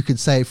 you could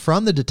say,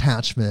 from the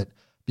detachment,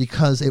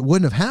 because it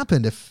wouldn't have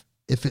happened if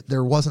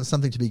there wasn't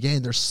something to be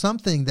gained. There's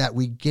something that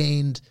we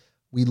gained,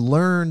 we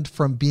learned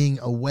from being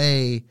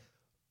away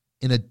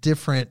in a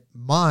different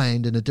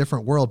mind, in a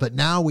different world. But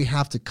now we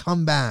have to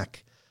come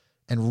back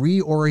and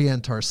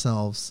reorient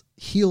ourselves,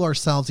 heal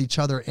ourselves, each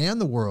other,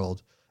 and the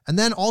world, and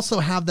then also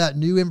have that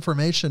new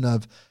information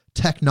of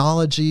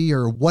technology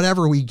or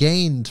whatever we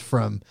gained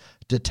from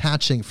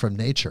detaching from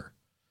nature.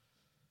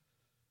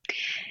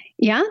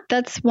 Yeah,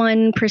 that's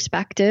one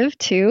perspective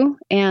too.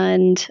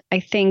 And I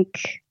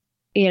think,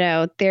 you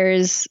know,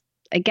 there's,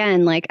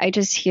 again, like I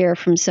just hear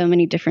from so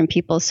many different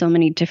people, so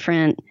many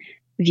different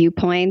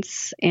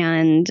viewpoints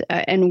and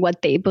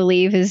what they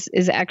believe is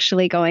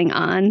actually going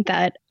on,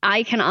 that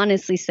I can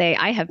honestly say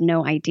I have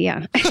no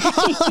idea.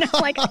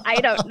 Like, I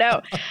don't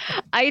know.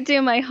 I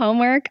do my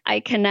homework. I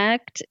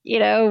connect,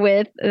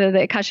 with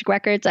the Akashic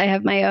records. I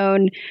have my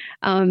own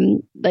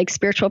like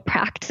spiritual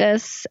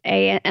practice,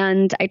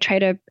 and I try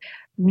to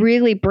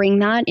really bring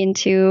that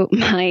into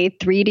my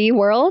 3D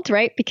world,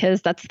 right?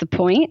 Because that's the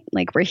point.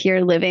 Like, we're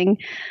here living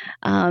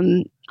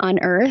on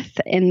Earth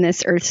in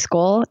this Earth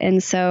school.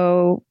 And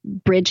so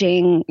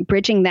bridging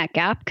that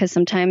gap, because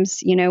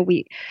sometimes,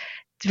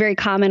 it's very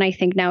common, I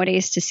think,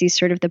 nowadays to see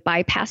sort of the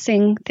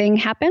bypassing thing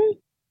happen.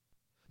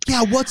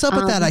 Yeah, what's up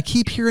with that? I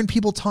keep hearing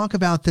people talk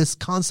about this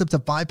concept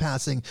of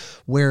bypassing,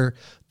 where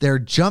they're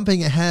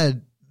jumping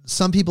ahead.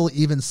 Some people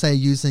even say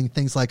using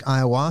things like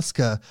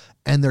ayahuasca,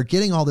 and they're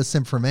getting all this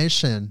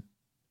information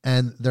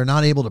and they're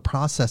not able to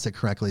process it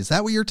correctly. Is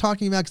that what you're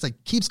talking about? Because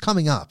it keeps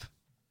coming up.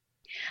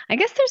 I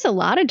guess there's a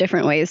lot of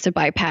different ways to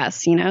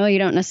bypass. You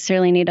don't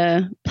necessarily need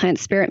a plant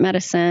spirit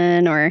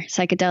medicine or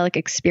psychedelic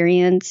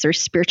experience or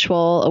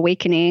spiritual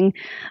awakening.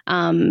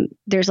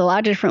 There's a lot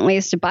of different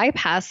ways to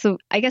bypass. So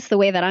I guess the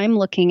way that I'm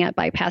looking at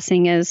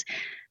bypassing is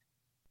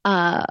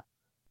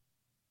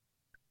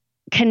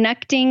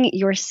connecting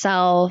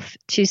yourself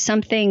to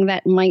something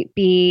that might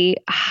be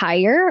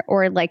higher,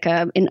 or like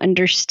an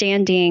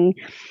understanding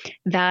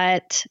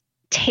that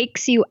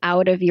takes you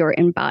out of your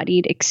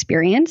embodied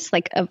experience,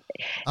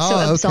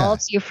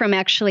 absolves you from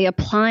actually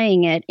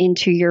applying it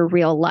into your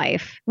real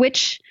life.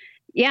 Which,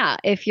 yeah,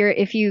 if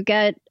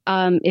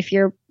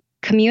you're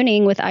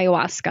communing with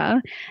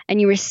ayahuasca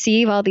and you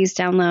receive all these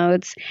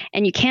downloads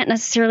and you can't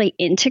necessarily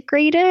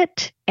integrate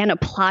it and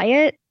apply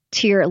it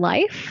to your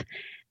life,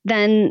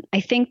 then I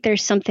think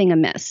there's something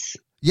amiss.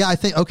 Yeah, I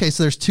think, okay,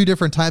 so there's two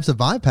different types of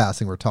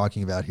bypassing we're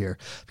talking about here,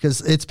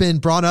 because it's been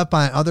brought up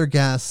by other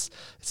guests.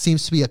 It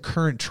seems to be a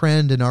current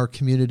trend in our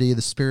community,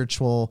 the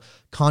spiritual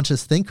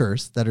conscious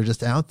thinkers that are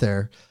just out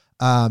there,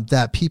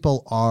 that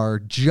people are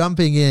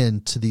jumping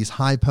into these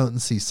high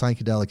potency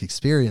psychedelic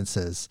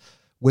experiences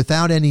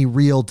without any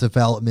real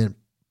development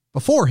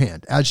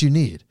beforehand, as you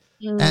need.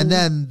 And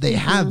then they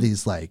have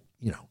these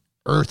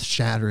earth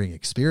shattering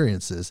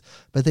experiences,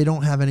 but they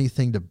don't have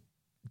anything to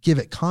give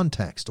it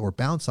context or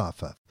bounce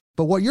off of.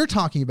 But what you're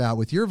talking about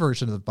with your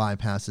version of the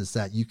bypass is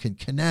that you can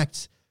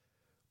connect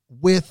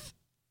with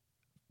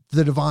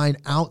the divine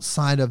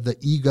outside of the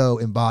ego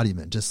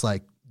embodiment, just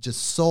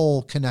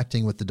soul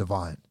connecting with the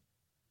divine.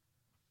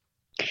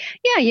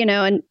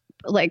 Yeah, and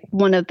like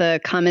one of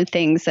the common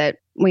things that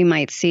we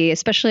might see,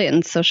 especially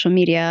in social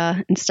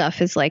media and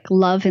stuff, is like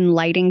love and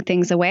lighting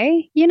things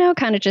away,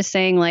 kind of just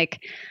saying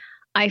like,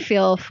 I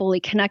feel fully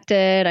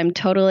connected. I'm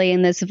totally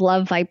in this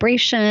love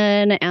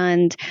vibration,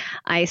 and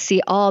I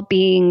see all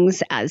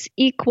beings as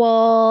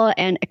equal,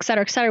 and et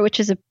cetera, which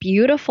is a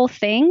beautiful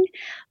thing.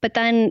 But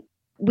then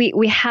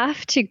we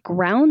have to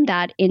ground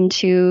that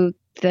into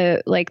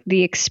the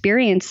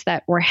experience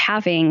that we're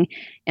having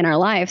in our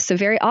lives. So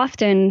very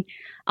often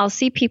I'll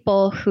see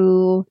people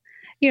who,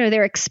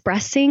 they're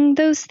expressing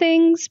those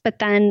things, but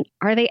then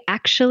are they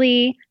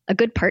actually a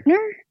good partner?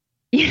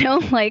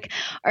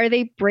 Are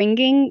they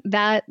bringing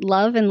that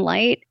love and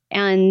light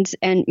and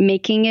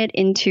making it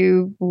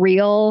into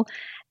real,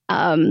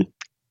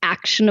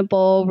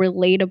 actionable,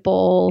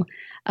 relatable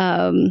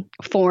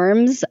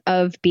forms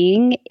of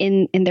being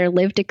in their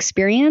lived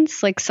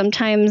experience? Like,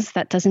 sometimes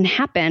that doesn't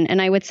happen.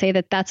 And I would say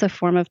that that's a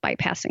form of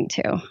bypassing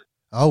too.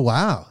 Oh,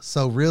 wow.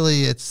 So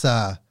really it's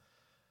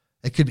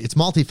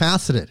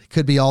multifaceted. It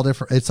could be all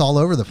different. It's all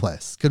over the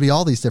place. It could be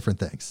all these different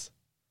things.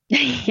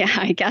 Yeah,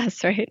 I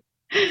guess. Right.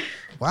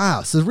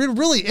 Wow. So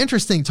really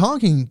interesting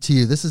talking to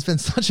you. This has been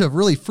such a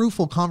really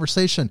fruitful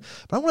conversation.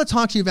 But I want to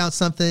talk to you about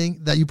something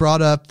that you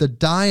brought up, the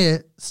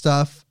diet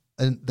stuff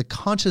and the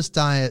conscious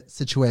diet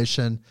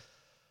situation.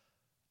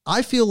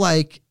 I feel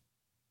like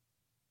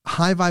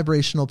high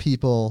vibrational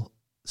people,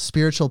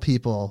 spiritual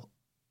people,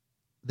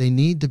 they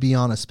need to be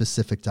on a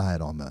specific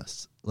diet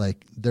almost.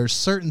 Like, there's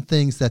certain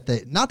things that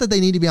not that they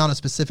need to be on a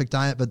specific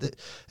diet, but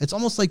it's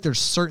almost like there's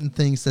certain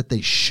things that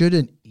they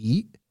shouldn't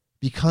eat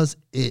because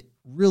it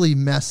really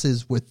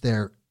messes with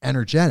their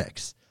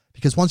energetics,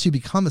 because once you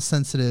become a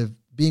sensitive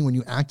being, when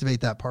you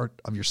activate that part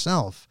of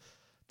yourself,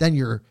 then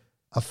you're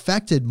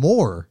affected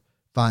more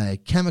by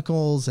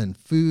chemicals and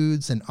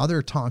foods and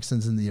other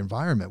toxins in the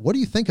environment. What do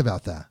you think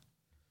about that?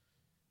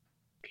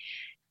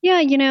 Yeah,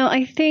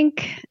 I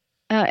think,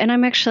 and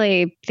I'm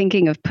actually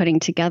thinking of putting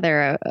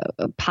together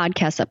a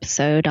podcast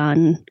episode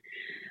on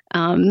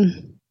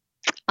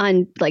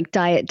like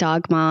diet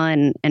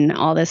dogma and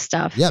all this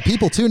stuff. Yeah,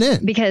 people tune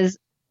in. Because,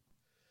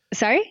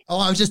 sorry? Oh,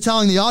 I was just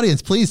telling the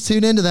audience, please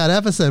tune into that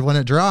episode when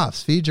it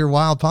drops. Feed Your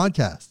Wild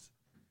podcast.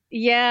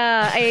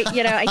 Yeah,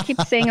 I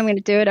keep saying I'm going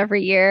to do it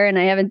every year, and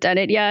I haven't done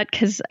it yet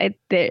because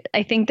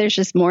I think there's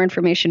just more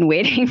information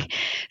waiting.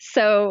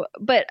 So,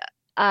 but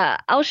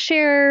I'll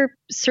share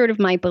sort of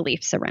my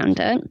beliefs around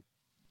it,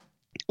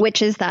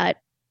 which is that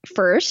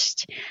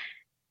first,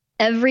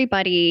 every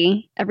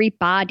body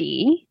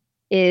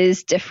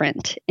is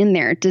different in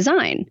their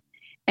design.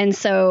 And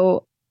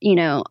so,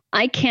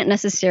 I can't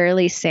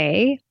necessarily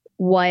say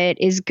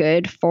what is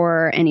good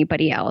for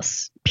anybody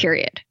else,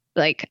 period.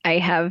 Like, I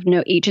have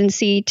no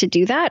agency to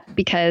do that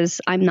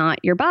because I'm not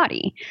your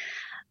body.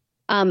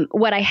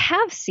 What I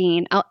have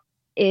seen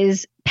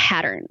is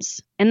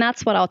patterns, and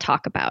that's what I'll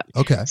talk about.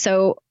 Okay.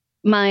 So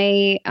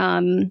my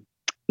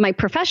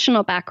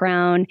professional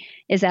background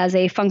is as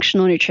a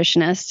functional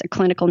nutritionist, a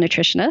clinical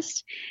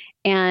nutritionist,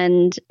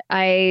 and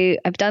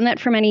I've done that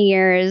for many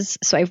years.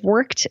 So I've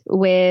worked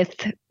with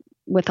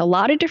a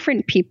lot of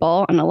different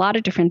people on a lot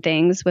of different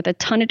things with a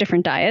ton of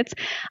different diets.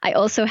 I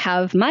also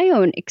have my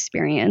own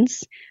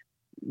experience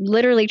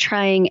literally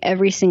trying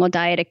every single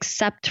diet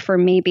except for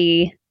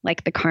maybe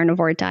like the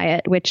carnivore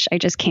diet, which I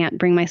just can't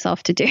bring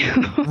myself to do.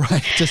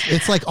 Right.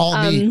 It's like all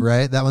meat,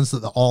 right? That one's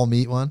the all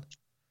meat one.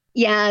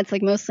 Yeah. It's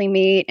like mostly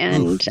meat.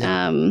 And Oof,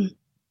 yeah.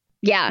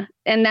 Yeah.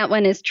 And that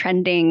one is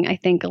trending, I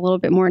think, a little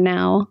bit more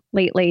now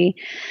lately.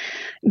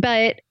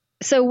 But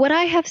so what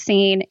I have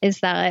seen is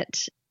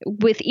that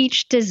with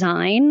each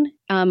design,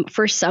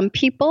 for some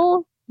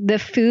people, the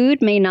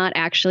food may not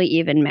actually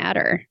even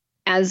matter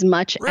as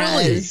much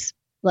as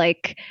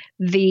like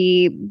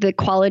the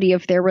quality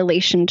of their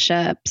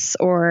relationships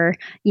or,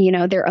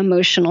 their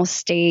emotional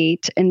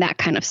state and that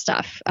kind of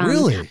stuff.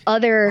 Really?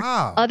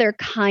 Other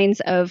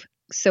kinds of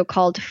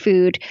so-called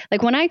food.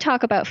 Like when I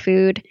talk about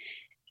food,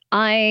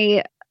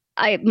 my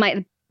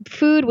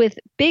food with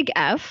big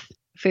F,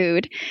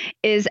 food,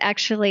 is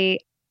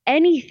actually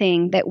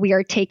anything that we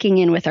are taking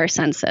in with our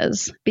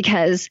senses,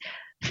 because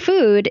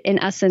food in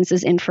essence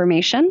is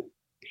information.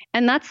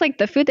 And that's like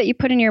the food that you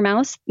put in your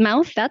mouth,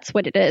 that's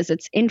what it is.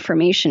 It's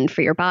information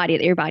for your body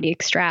that your body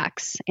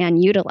extracts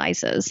and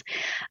utilizes.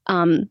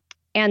 And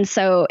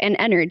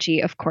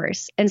energy, of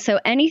course. And so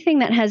anything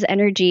that has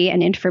energy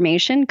and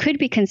information could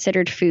be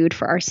considered food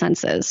for our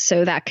senses.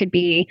 So that could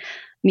be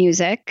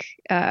music,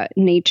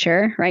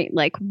 nature, right?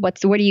 Like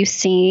what are you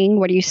seeing?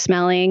 What are you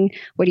smelling?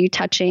 What are you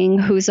touching?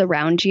 Who's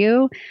around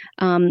you?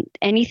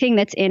 Anything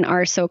that's in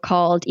our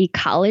so-called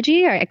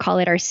ecology, or I call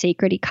it our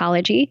sacred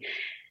ecology,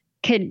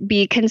 could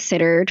be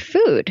considered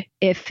food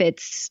if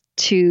it's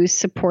to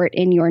support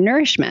in your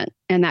nourishment.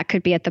 And that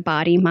could be at the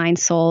body, mind,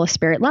 soul,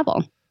 spirit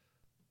level.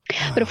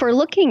 But if we're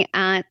looking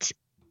at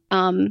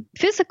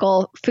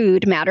physical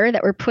food matter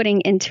that we're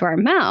putting into our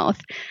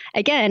mouth,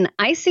 again,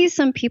 I see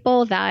some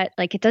people that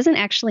like it doesn't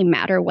actually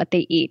matter what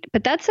they eat,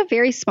 but that's a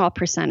very small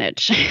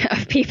percentage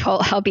of people,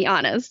 I'll be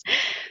honest,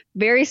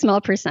 very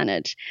small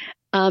percentage.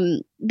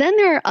 Then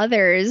there are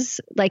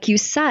others, like you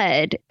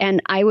said,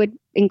 and I would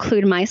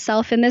include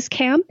myself in this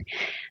camp,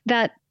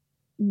 that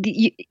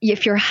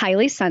if you're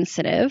highly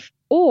sensitive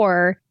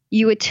or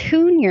you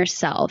attune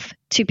yourself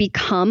to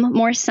become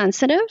more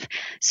sensitive.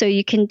 So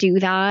you can do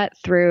that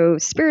through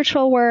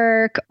spiritual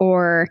work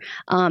or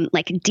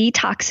like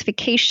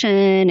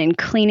detoxification and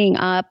cleaning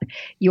up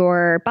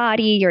your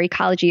body, your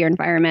ecology, your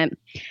environment.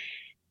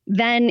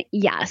 Then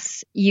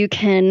yes, you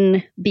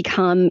can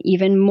become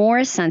even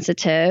more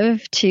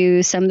sensitive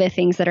to some of the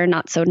things that are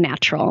not so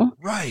natural,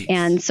 right,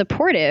 and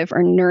supportive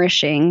or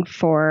nourishing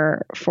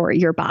for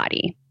your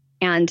body.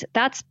 And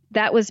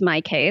that was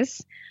my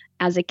case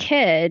as a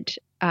kid.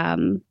 I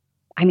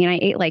mean, I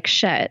ate like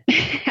shit.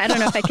 I don't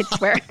know if I could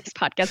swear on this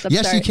podcast.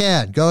 Yes, sorry. You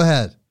can. Go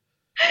ahead.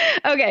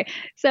 Okay.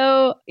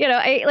 So,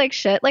 I ate like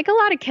shit, like a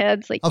lot of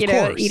kids, like, of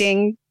course,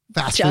 eating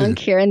fast junk food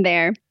here and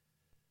there.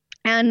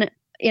 And,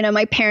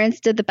 my parents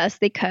did the best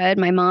they could.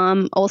 My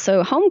mom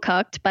also home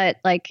cooked, but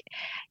like,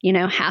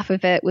 half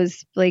of it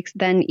was like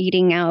then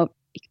eating out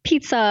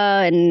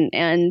pizza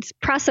and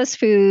processed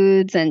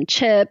foods and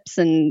chips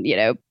and,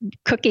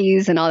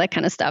 cookies and all that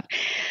kind of stuff.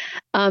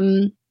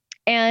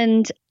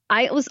 And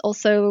I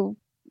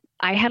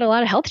had a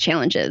lot of health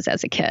challenges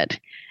as a kid,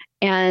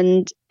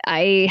 and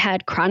I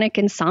had chronic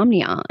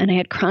insomnia, and I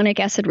had chronic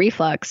acid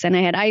reflux, and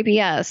I had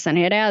IBS, and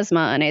I had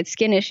asthma, and I had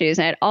skin issues,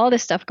 and I had all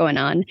this stuff going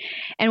on.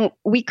 And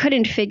we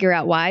couldn't figure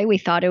out why. We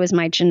thought it was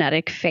my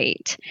genetic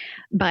fate.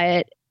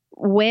 But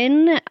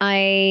when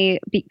I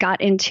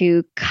got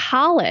into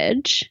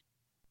college,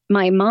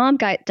 my mom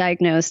got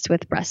diagnosed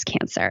with breast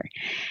cancer.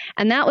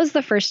 And that was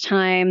the first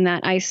time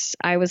that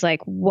I was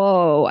like,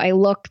 whoa,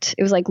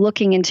 it was like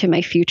looking into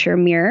my future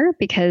mirror,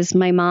 because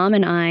my mom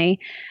and I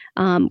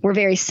were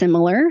very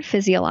similar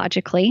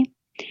physiologically.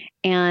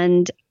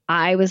 And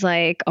I was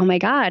like, oh my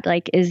God,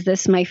 like, is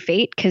this my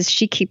fate? Because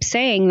she keeps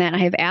saying that I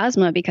have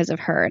asthma because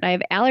of her, and I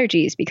have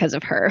allergies because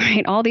of her,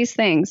 right? All these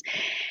things.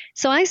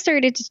 So I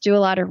started to do a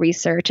lot of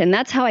research, and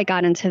that's how I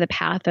got into the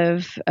path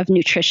of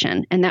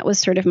nutrition. And that was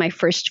sort of my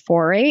first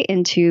foray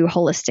into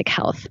holistic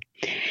health.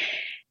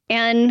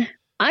 And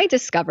I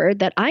discovered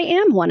that I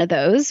am one of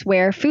those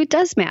where food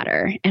does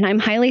matter, and I'm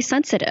highly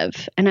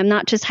sensitive. And I'm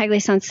not just highly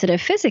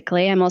sensitive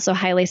physically, I'm also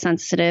highly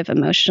sensitive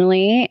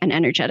emotionally and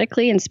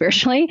energetically and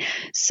spiritually.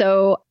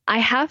 So I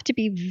have to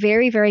be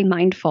very, very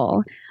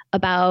mindful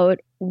about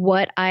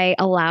what I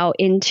allow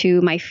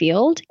into my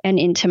field and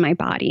into my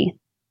body.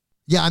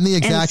 Yeah, I'm the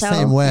exact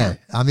same way.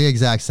 Yeah. I'm the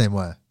exact same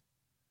way.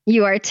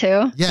 You are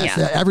too? Yes.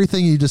 Yeah.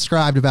 Everything you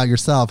described about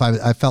yourself,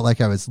 I felt like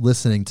I was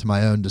listening to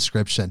my own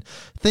description.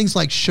 Things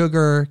like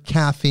sugar,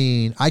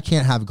 caffeine. I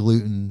can't have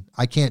gluten.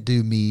 I can't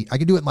do meat. I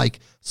can do it in like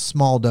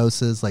small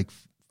doses, like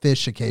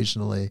fish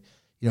occasionally.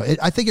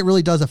 I think it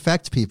really does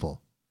affect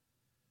people.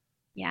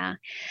 Yeah.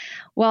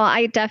 Well,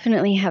 I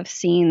definitely have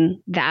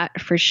seen that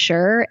for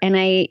sure. And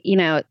I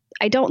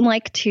don't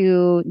like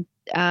to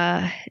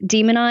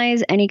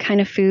demonize any kind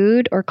of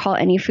food or call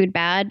any food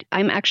bad.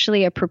 I'm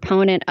actually a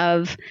proponent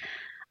of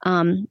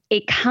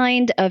a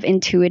kind of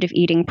intuitive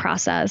eating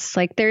process.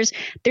 Like there's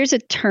a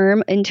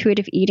term,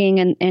 intuitive eating,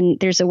 and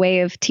there's a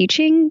way of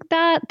teaching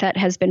that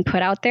has been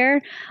put out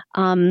there.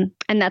 And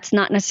that's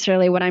not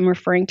necessarily what I'm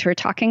referring to or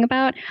talking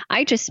about.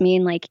 I just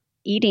mean like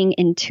eating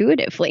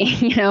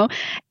intuitively,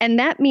 and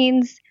that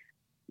means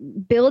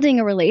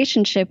building a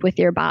relationship with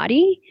your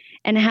body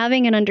and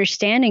having an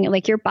understanding,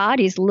 like your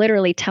body's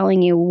literally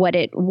telling you what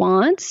it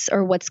wants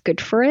or what's good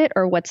for it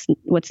or what's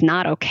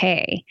not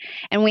okay.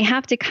 And we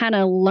have to kind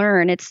of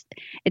learn. It's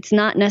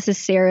not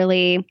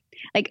necessarily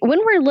like when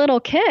we're little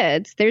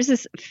kids, there's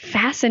this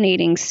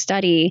fascinating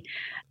study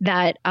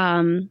that,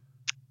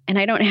 and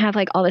I don't have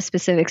like all the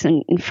specifics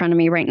in front of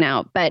me right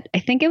now, but I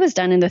think it was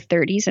done in the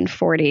 30s and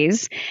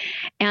 40s.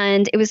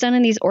 And it was done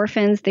in these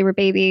orphans. They were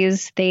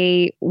babies.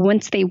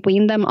 Once they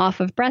weaned them off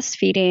of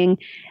breastfeeding,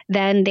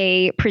 then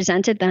they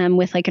presented them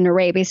with like an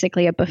array,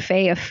 basically a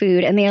buffet of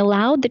food, and they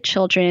allowed the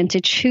children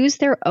to choose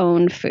their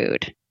own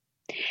food.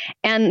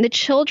 And the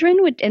children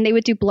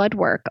would do blood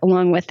work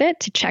along with it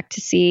to check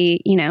to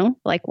see,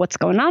 like what's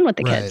going on with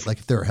the kids. Like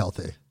if they're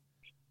healthy.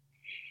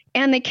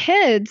 And the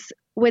kids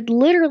would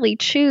literally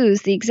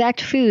choose the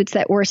exact foods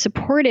that were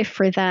supportive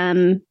for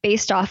them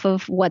based off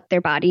of what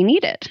their body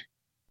needed.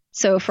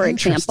 So, for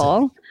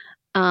example,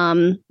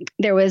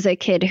 there was a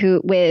kid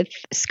with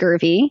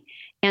scurvy,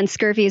 and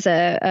scurvy is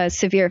a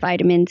severe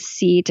vitamin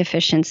C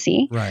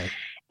deficiency. Right.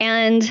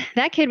 And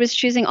that kid was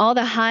choosing all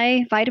the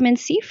high vitamin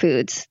C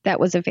foods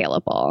that was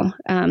available,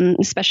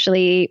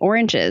 especially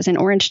oranges and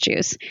orange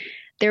juice.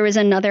 There was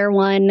another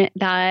one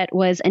that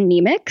was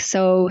anemic,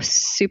 so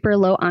super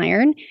low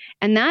iron.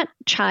 And that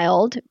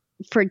child,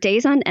 for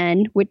days on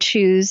end, would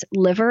choose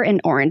liver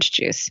and orange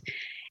juice.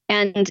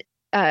 And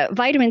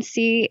vitamin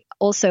C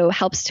also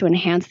helps to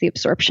enhance the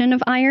absorption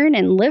of iron,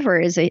 and liver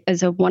is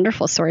a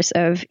wonderful source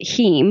of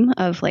heme,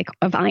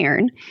 of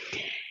iron.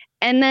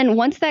 And then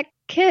once that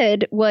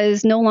kid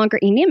was no longer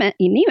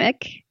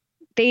anemic,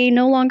 they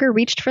no longer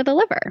reached for the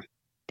liver.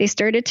 They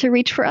started to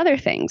reach for other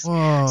things.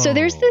 Whoa. So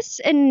there's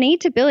this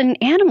innate ability,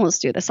 and animals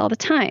do this all the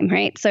time,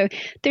 right? So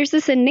there's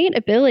this innate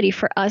ability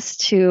for us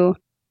to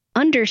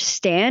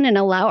understand and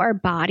allow our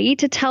body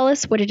to tell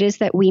us what it is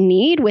that we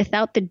need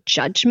without the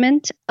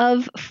judgment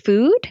of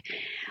food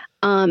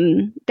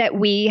that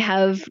we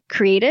have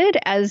created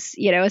as,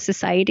 a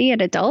society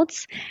and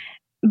adults.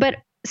 But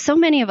so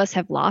many of us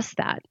have lost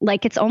that.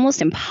 Like it's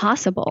almost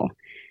impossible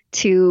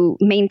to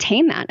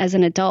maintain that as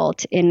an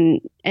adult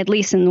at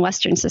least in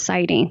Western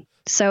society.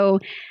 So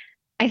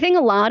I think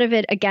a lot of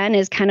it, again,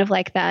 is kind of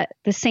like the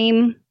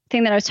same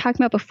thing that I was talking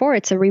about before.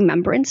 It's a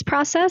remembrance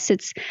process.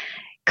 It's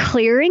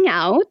clearing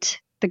out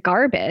the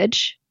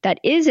garbage that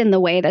is in the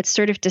way that's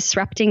sort of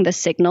disrupting the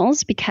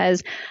signals,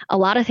 because a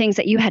lot of things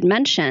that you had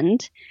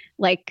mentioned,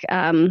 like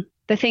the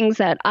things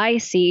that I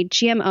see,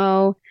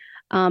 GMO,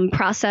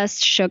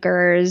 processed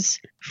sugars,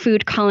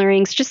 food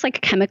colorings, just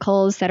like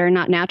chemicals that are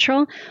not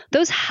natural,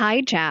 those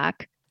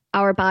hijack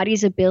our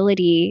body's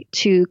ability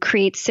to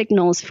create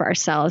signals for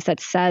ourselves that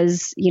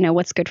says,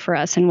 what's good for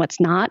us and what's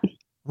not.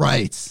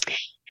 Right.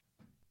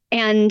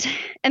 And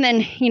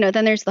then,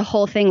 then there's the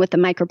whole thing with the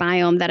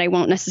microbiome that I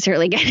won't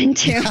necessarily get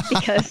into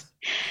because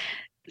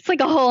it's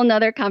like a whole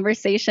nother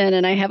conversation,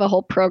 and I have a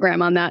whole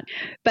program on that.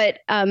 But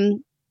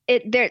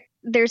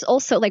there's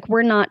also, like,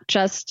 we're not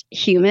just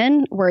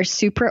human, we're a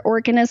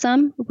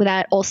superorganism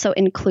that also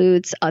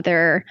includes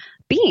other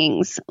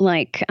beings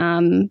like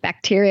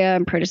bacteria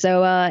and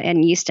protozoa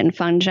and yeast and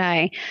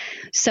fungi.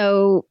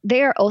 So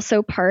they are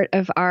also part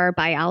of our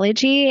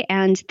biology,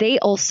 and they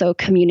also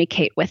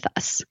communicate with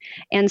us.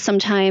 And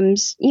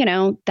sometimes,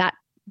 that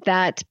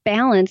that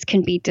balance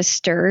can be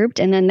disturbed,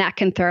 and then that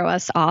can throw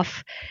us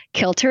off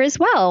kilter as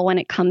well when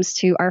it comes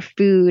to our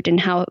food and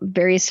how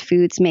various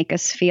foods make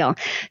us feel.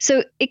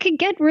 So it could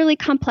get really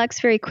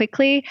complex very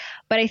quickly,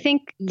 but I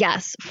think,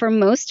 yes, for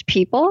most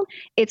people,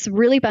 it's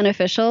really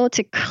beneficial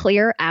to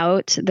clear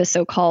out the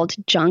so-called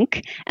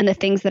junk and the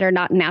things that are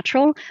not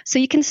natural, so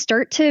you can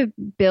start to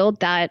build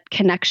that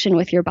connection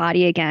with your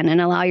body again and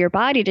allow your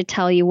body to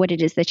tell you what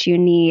it is that you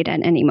need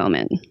at any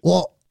moment.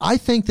 Well, I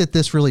think that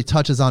this really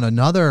touches on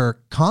another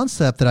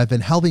concept that I've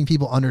been helping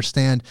people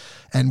understand,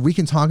 and we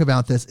can talk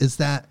about this, is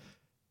that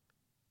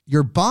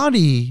your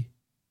body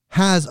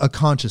has a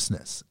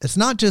consciousness. It's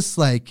not just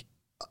like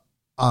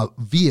a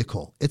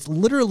vehicle. It's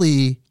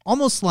literally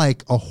almost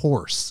like a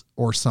horse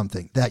or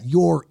something that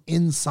you're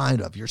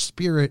inside of. Your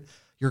spirit,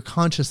 your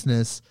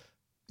consciousness,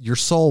 your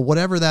soul,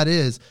 whatever that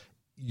is,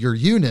 your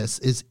Eunice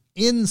is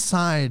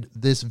inside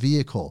this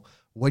vehicle.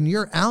 When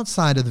you're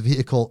outside of the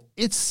vehicle,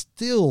 it's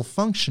still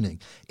functioning.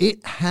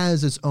 It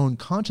has its own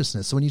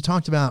consciousness. So when you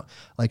talked about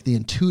like the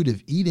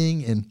intuitive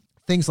eating and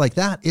things like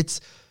that, it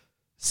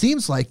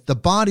seems like the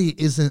body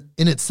isn't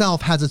in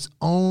itself has its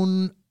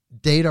own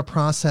data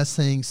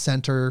processing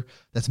center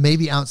that's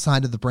maybe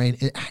outside of the brain.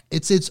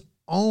 It's its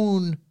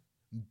own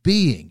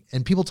being.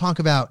 And people talk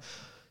about,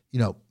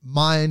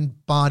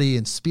 mind, body,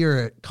 and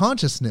spirit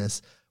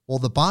consciousness. Well,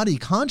 the body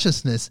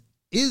consciousness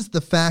is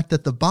the fact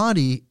that the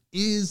body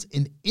is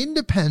an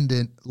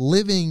independent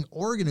living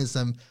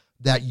organism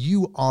that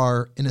you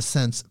are, in a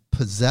sense,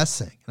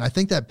 possessing. And I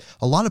think that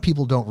a lot of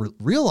people don't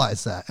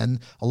realize that. And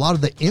a lot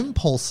of the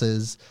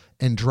impulses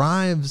and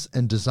drives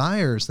and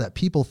desires that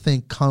people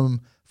think come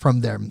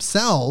from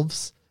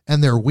themselves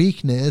and their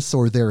weakness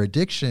or their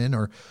addiction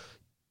or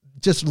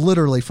just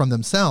literally from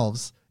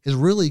themselves is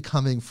really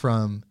coming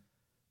from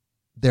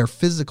their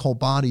physical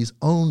body's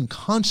own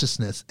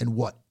consciousness and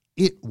what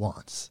it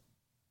wants.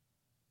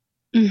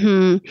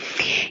 Mm-hmm.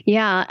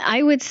 Yeah,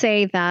 I would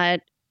say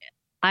that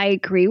I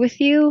agree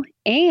with you,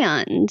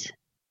 and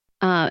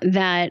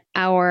that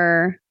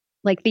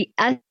the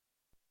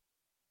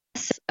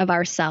essence of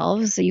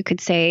ourselves, you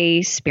could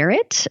say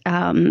spirit,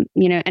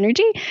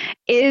 energy,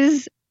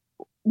 is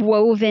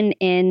woven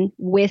in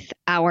with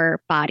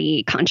our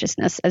body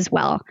consciousness as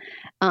well.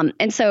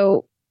 And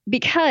so,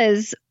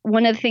 because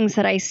one of the things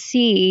that I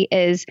see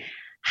is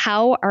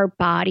how our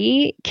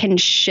body can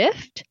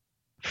shift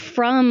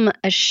from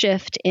a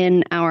shift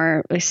in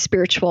our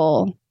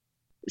spiritual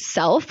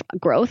self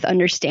growth,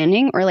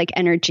 understanding, or like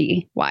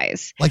energy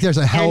wise. Like there's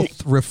a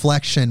health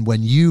reflection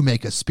when you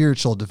make a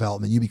spiritual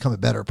development, you become a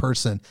better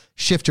person,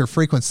 shift your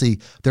frequency.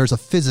 There's a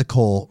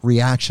physical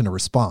reaction or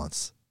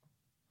response.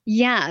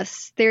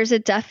 Yes, there's a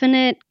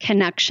definite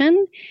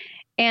connection.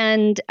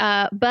 And,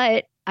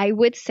 but I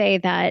would say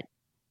that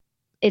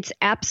it's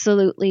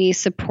absolutely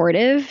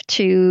supportive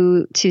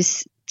to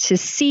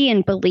see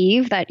and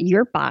believe that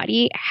your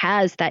body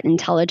has that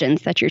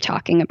intelligence that you're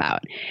talking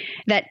about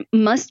that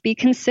must be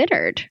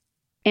considered.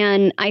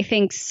 And I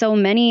think so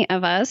many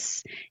of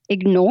us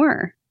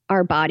ignore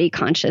our body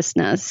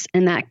consciousness,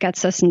 and that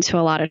gets us into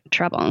a lot of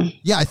trouble.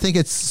 Yeah, I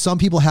think some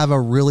people have a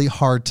really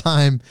hard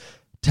time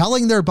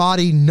telling their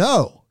body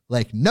no.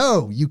 Like,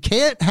 no, you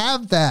can't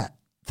have that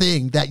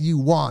thing that you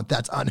want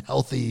that's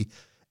unhealthy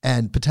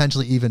and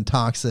potentially even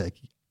toxic.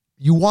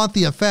 You want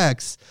the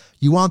effects,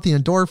 you want the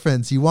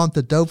endorphins, you want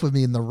the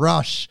dopamine, the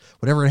rush,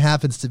 whatever it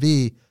happens to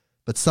be.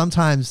 But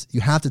sometimes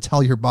you have to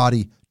tell your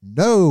body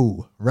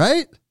no,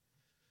 right?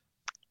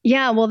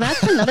 Yeah, well,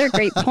 that's another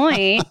great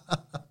point.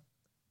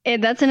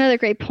 That's another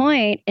great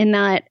point in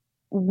that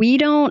we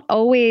don't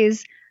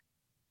always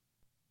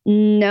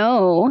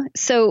know.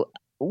 So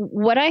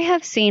what I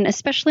have seen,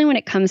 especially when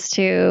it comes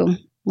to,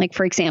 like,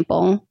 for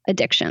example,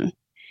 addiction,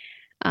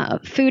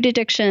 food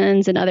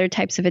addictions and other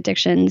types of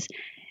addictions,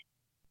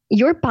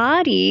 your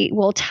body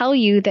will tell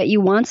you that you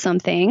want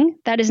something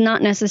that is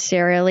not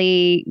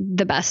necessarily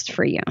the best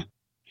for you.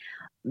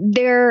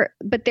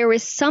 But there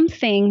was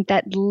something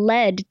that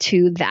led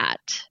to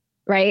that,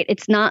 right?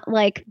 It's not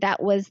like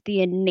that was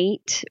the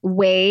innate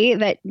way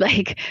that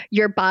like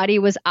your body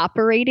was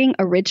operating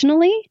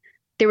originally.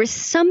 There was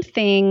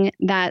something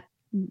that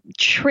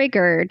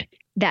triggered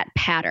that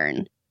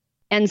pattern.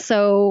 And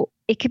so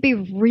it could be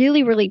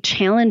really, really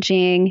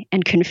challenging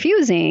and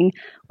confusing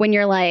when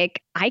you're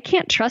like, I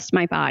can't trust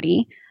my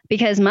body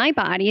because my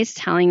body is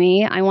telling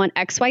me I want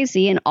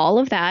XYZ and all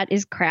of that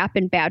is crap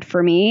and bad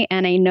for me.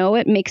 And I know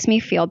it makes me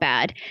feel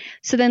bad.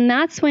 So then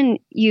that's when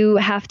you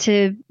have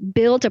to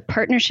build a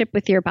partnership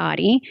with your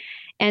body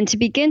and to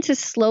begin to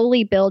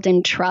slowly build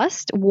in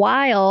trust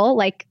while,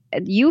 like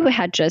you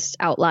had just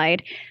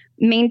outlined,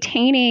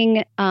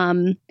 maintaining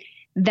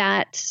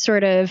that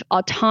sort of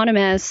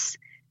autonomous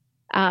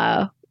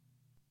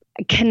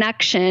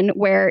connection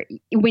where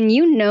when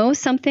you know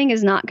something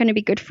is not going to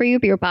be good for you,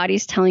 but your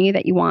body's telling you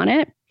that you want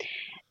it,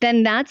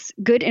 then that's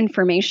good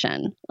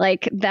information.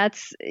 Like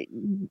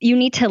you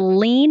need to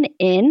lean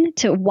in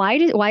to why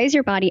is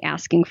your body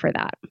asking for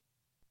that?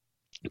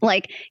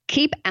 Like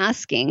keep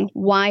asking,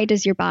 why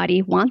does your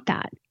body want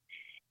that?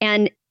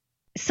 And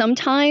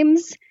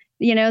sometimes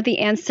the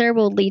answer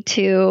will lead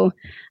to,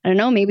 I don't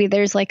know, maybe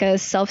there's like a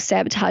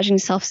self-sabotaging,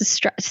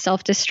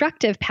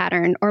 self-destructive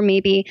pattern, or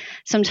maybe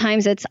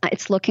sometimes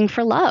it's looking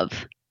for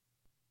love,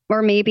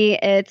 or maybe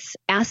it's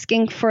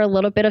asking for a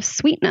little bit of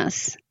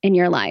sweetness in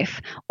your life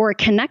or a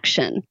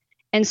connection,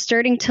 and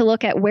starting to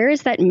look at where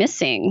is that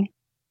missing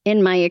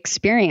in my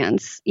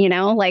experience,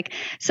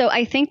 so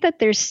I think that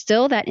there's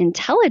still that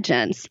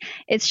intelligence.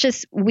 It's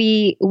just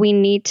we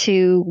need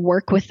to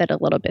work with it a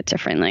little bit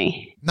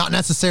differently. Not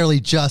necessarily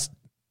just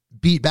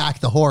beat back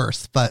the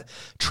horse, but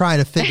try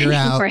to figure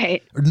out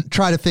right.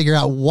 Try to figure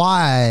out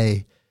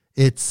why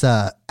it's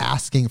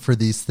asking for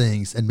these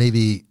things, and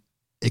maybe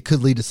it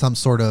could lead to some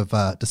sort of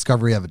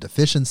discovery of a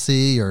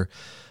deficiency or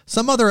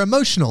some other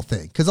emotional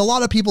thing. Because a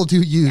lot of people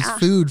do use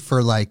food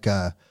for like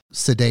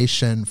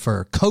sedation,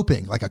 for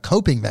coping, like a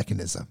coping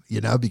mechanism,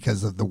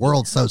 because of the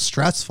world's so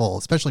stressful,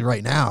 especially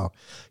right now.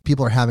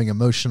 People are having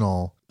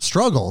emotional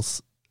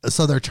struggles.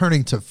 So they're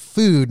turning to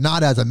food,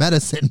 not as a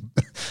medicine,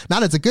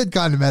 not as a good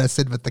kind of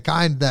medicine, but the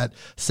kind that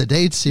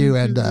sedates you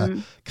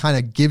and kind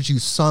of gives you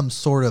some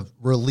sort of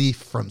relief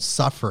from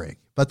suffering.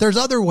 But there's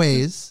other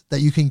ways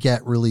that you can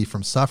get relief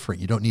from suffering.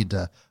 You don't need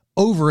to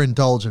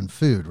overindulge in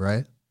food,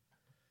 right?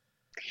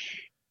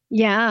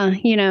 Yeah.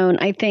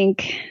 I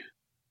think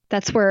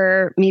that's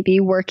where maybe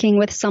working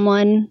with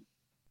someone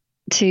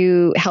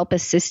to help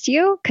assist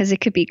you, because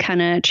it could be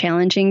kind of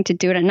challenging to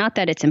do it. Not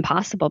that it's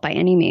impossible by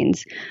any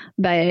means,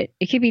 but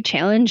it could be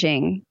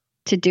challenging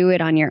to do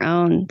it on your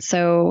own.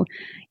 So,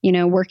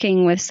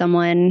 working with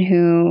someone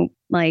who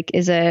like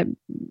is a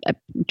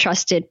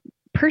trusted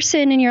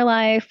person in your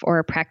life or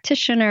a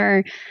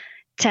practitioner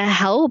to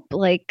help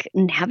like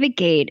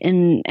navigate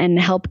and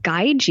help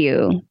guide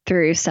you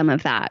through some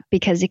of that,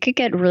 because it could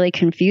get really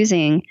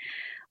confusing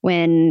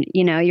when,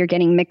 you're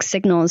getting mixed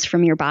signals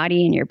from your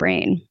body and your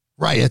brain.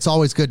 Right. It's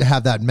always good to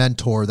have that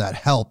mentor, that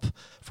help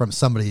from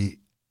somebody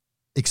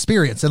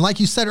experienced. And like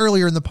you said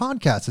earlier in the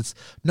podcast, it's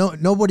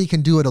nobody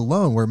can do it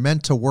alone. We're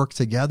meant to work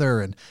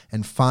together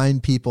and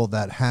find people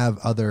that have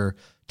other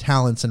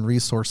talents and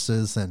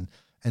resources, and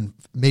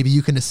maybe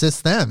you can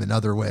assist them in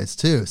other ways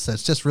too. So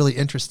it's just really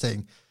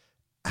interesting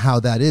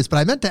how that is. But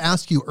I meant to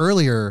ask you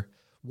earlier,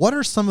 what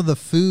are some of the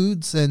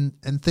foods and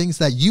things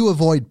that you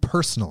avoid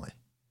personally?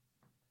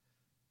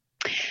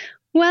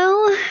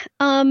 Well,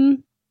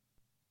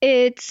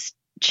 it's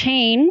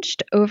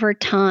changed over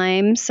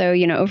time. So,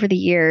 over the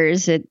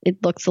years, it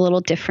looks a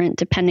little different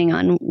depending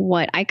on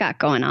what I got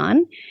going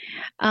on.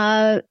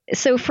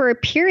 So for a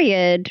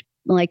period,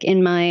 like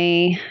in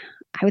I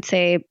would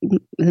say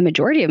the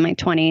majority of my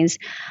 20s,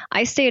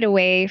 I stayed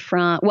away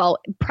from,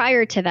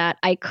 prior to that,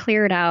 I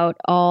cleared out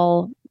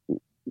all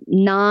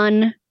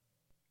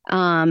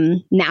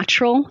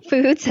natural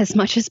foods as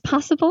much as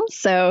possible.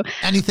 So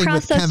anything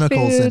with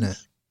chemicals in it.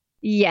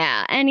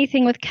 Yeah,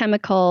 anything with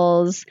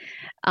chemicals.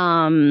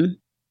 And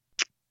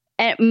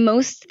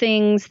most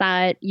things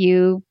that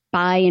you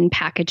buy in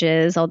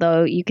packages,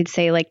 although you could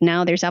say like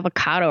now there's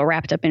avocado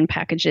wrapped up in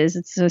packages.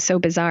 It's so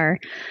bizarre.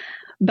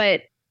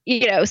 But,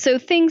 so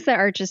things that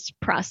are just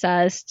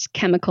processed,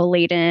 chemical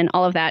laden,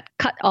 all of that,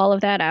 cut all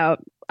of that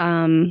out.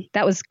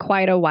 That was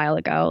quite a while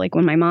ago, like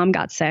when my mom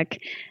got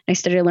sick, I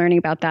started learning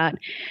about that.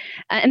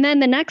 And then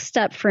the next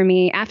step for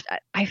me, after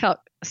I felt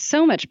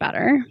so much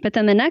better, but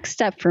then the next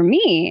step for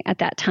me at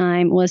that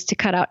time was to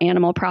cut out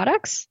animal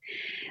products.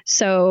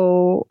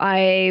 So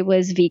I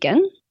was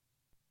vegan,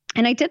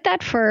 and I did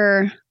that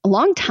for a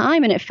long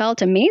time, and it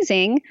felt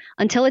amazing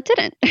until it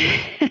didn't.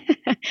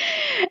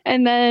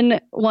 And then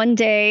one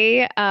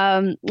day,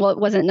 it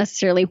wasn't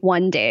necessarily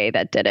one day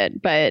that did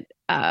it, but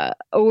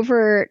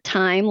over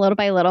time, little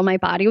by little, my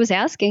body was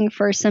asking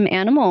for some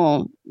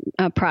animal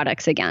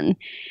products again.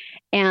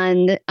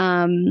 And,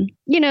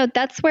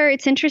 that's where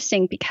it's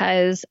interesting,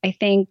 because I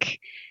think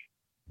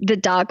the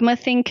dogma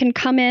thing can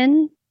come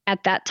in.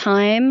 At that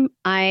time,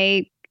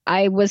 I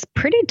was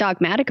pretty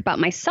dogmatic about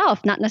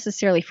myself, not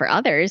necessarily for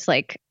others.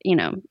 Like,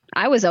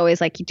 I was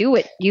always like, you do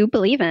what you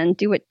believe in,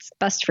 do what's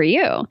best for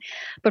you.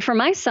 But for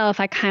myself,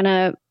 I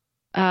kind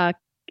of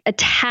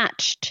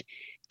attached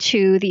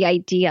to the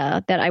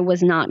idea that I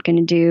was not going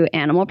to do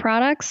animal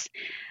products.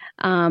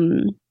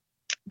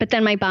 But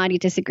then my body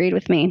disagreed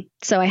with me.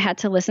 So I had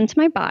to listen to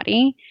my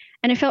body,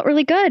 and it felt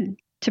really good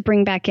to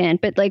bring back in,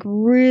 but like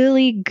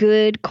really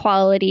good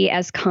quality,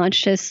 as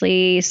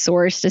consciously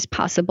sourced as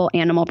possible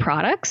animal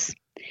products,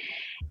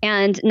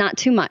 and not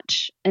too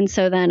much. And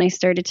so then I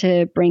started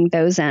to bring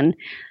those in.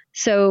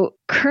 So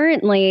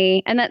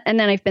currently, and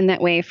then I've been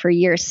that way for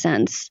years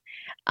since.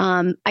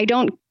 I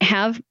don't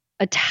have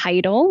a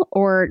title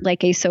or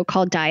like a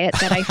so-called diet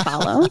that I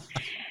follow.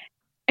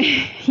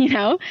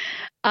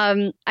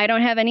 I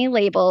don't have any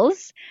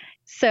labels.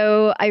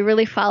 So I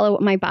really follow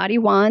what my body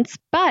wants.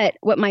 But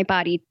what my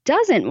body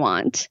doesn't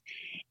want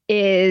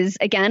is,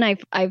 again,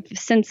 I've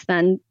since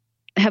then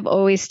have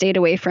always stayed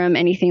away from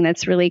anything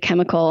that's really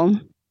chemical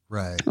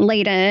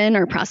laden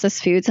or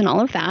processed foods and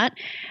all of that.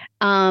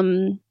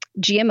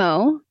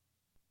 GMO.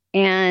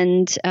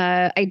 And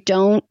I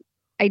don't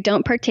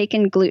partake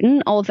in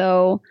gluten,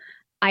 although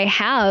I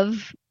have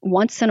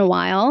once in a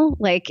while,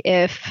 like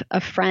if a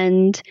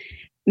friend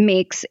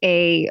makes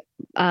a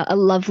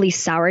lovely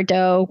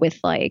sourdough with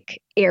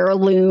like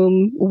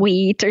heirloom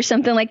wheat or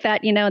something like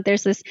that. You know,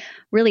 there's this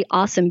really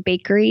awesome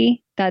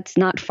bakery that's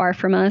not far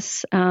from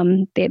us.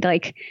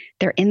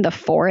 They're in the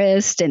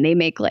forest and they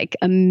make like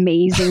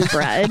amazing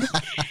bread.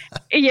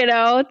 You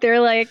know,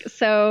 they're like,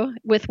 so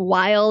with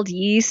wild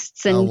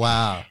yeasts and Oh,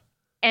 wow.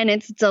 and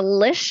it's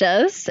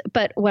delicious.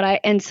 But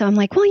so I'm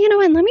like, well, you know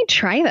what, let me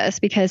try this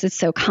because it's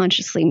so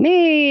consciously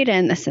made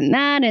and this and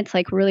that. And it's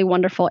like really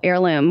wonderful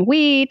heirloom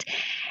wheat.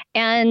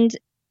 And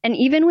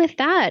even with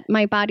that,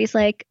 my body's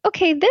like,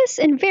 okay, this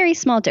in very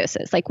small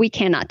doses, like we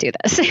cannot do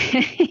this.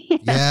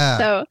 Yeah.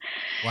 So,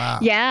 wow.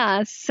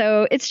 Yeah.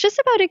 So it's just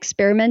about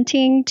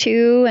experimenting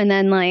too. And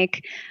then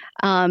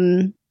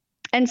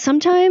and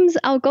sometimes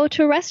I'll go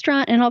to a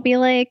restaurant and I'll be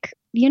like,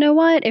 you know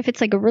what, if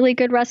it's like a really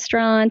good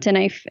restaurant and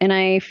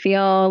I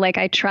feel like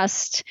I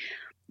trust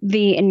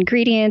the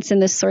ingredients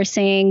and the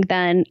sourcing,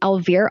 then I'll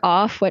veer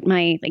off what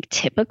my like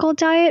typical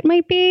diet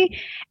might be.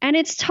 And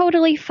it's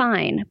totally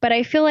fine. But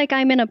I feel like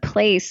I'm in a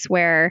place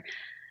where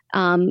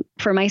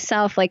for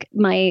myself, like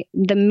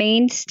the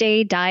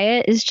mainstay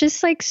diet is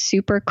just like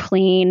super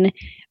clean,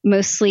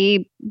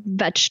 mostly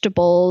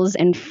vegetables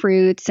and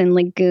fruits and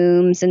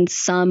legumes and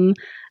some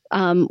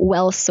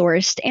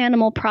well-sourced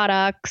animal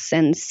products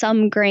and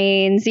some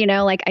grains, you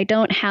know, like I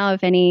don't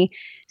have any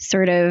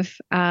sort of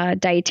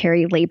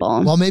dietary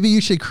label. Well, maybe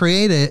you should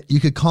create it. You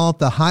could call it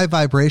the high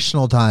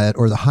vibrational diet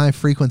or the high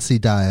frequency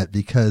diet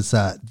because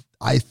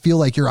I feel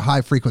like you're a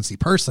high frequency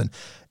person.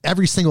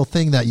 Every single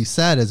thing that you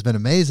said has been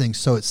amazing.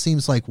 So it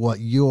seems like what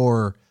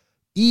you're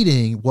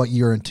eating, what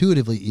you're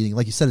intuitively eating,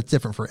 like you said, it's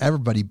different for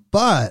everybody,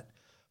 but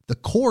the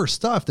core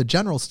stuff, the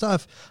general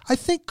stuff, I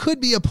think could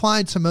be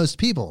applied to most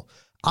people.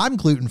 I'm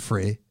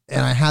gluten-free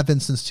and I have been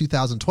since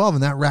 2012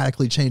 and that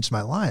radically changed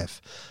my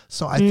life.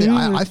 So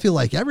I feel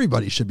like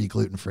everybody should be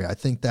gluten-free. I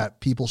think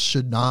that people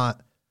should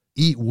not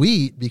eat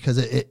wheat because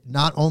it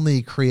not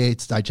only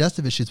creates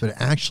digestive issues, but it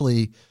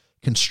actually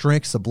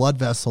constricts the blood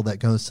vessel that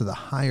goes to the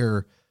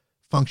higher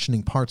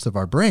functioning parts of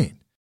our brain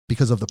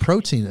because of the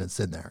protein that's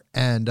in there.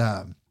 And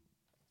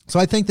so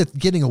I think that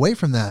getting away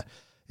from that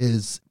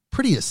is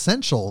pretty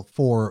essential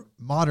for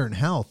modern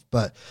health.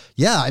 But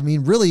yeah, I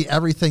mean, really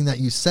everything that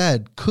you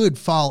said could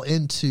fall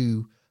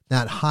into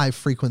that high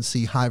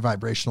frequency, high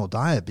vibrational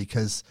diet,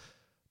 because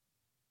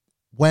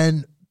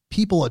when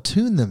people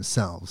attune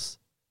themselves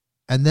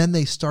and then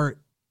they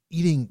start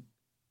eating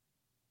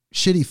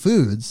shitty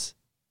foods,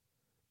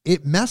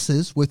 it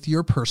messes with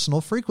your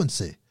personal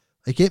frequency.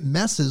 Like it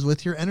messes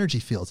with your energy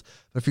fields.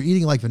 But if you're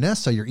eating like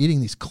Venessa, you're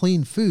eating these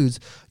clean foods,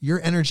 your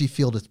energy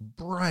field is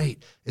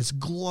bright, it's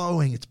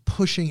glowing, it's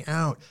pushing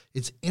out,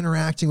 it's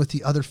interacting with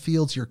the other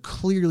fields. You're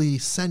clearly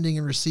sending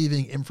and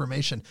receiving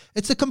information.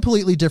 It's a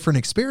completely different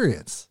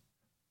experience.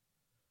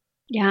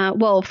 Yeah.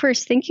 Well,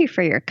 first, thank you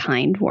for your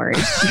kind words.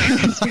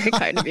 It's very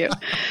kind of you.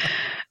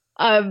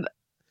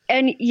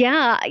 And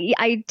yeah,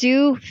 I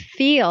do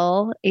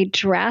feel a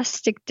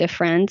drastic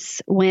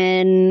difference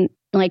when,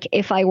 like,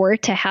 if I were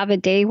to have a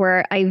day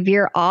where I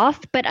veer off,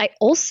 but I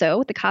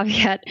also, the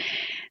caveat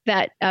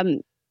that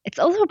it's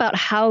also about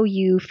how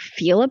you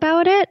feel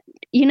about it.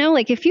 You know,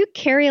 like if you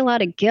carry a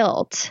lot of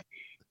guilt,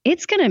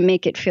 it's going to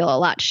make it feel a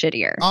lot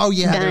shittier. Oh,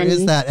 yeah. There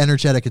is that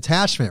energetic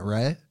attachment,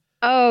 right?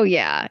 Oh,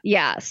 yeah.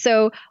 Yeah.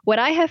 So what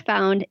I have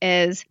found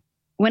is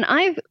when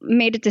I've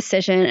made a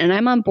decision and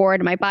I'm on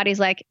board, my body's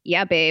like,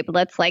 yeah, babe,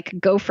 let's like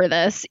go for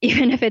this,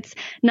 even if it's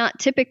not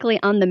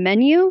typically on the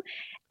menu.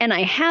 And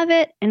I have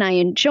it and I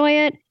enjoy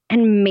it.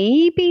 And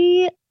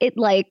maybe it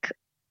like,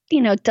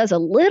 you know, does a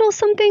little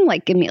something,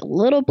 like give me a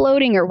little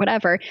bloating or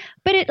whatever,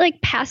 but it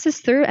like passes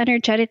through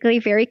energetically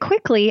very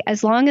quickly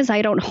as long as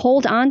I don't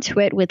hold on to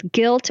it with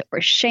guilt or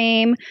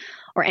shame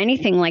or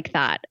anything like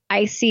that.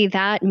 I see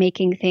that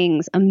making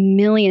things a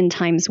million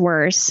times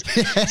worse.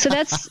 So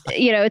that's,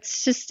 you know,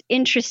 it's just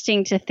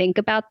interesting to think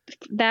about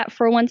that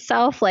for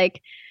oneself.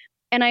 Like,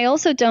 and I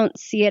also don't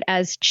see it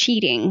as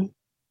cheating,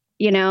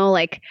 you know,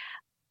 like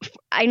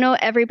I know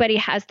everybody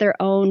has their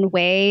own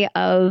way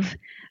of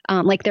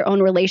like their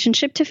own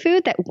relationship to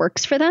food that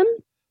works for them.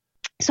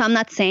 So I'm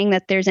not saying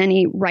that there's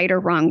any right or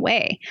wrong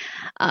way.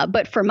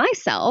 But for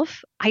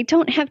myself, I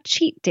don't have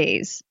cheat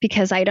days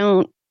because I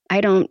don't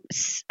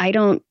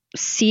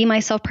see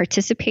myself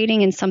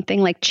participating in something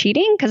like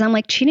cheating because I'm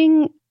like,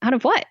 cheating out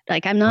of what?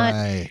 Like I'm not,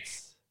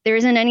 there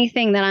isn't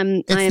anything that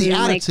I'm the like,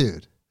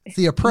 attitude. It's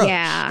the approach.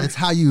 Yeah. It's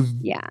how you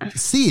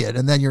see it.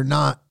 And then you're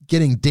not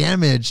getting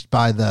damaged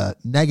by the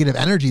negative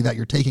energy that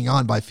you're taking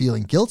on by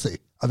feeling guilty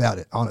about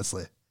it,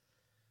 honestly.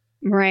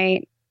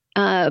 Right.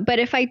 But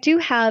if I do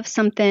have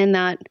something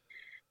that,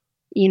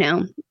 you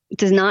know,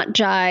 does not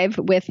jive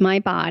with my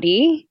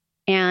body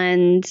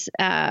and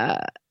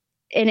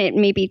it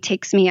maybe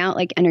takes me out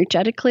like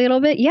energetically a little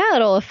bit, yeah,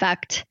 it'll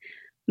affect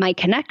my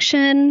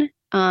connection.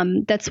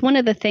 That's one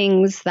of the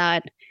things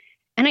that,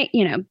 and I,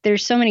 you know,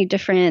 there's so many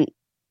different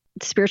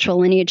spiritual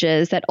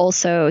lineages that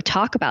also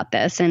talk about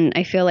this. And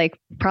I feel like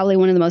probably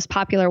one of the most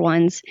popular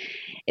ones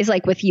is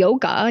like with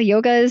yoga.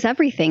 Yoga is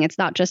everything. It's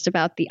not just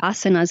about the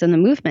asanas and the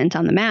movement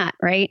on the mat,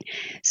 right?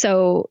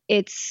 So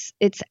it's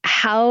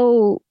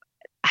how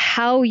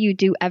you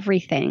do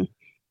everything.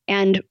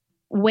 And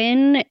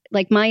when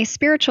like my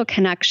spiritual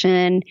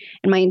connection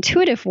and my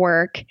intuitive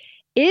work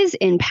is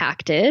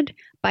impacted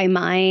by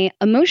my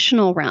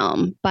emotional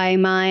realm, by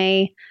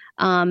my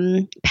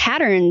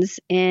patterns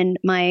in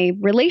my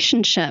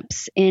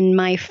relationships, in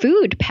my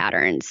food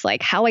patterns,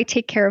 like how I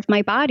take care of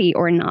my body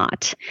or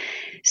not.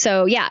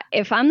 So yeah,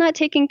 if I'm not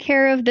taking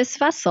care of this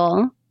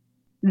vessel,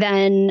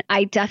 then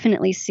I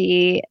definitely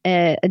see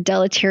a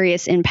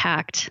deleterious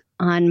impact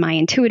on my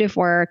intuitive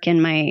work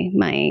and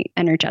my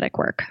energetic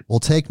work.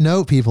 Well, take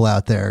note, people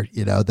out there,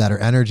 that are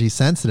energy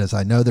sensitive.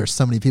 I know there's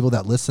so many people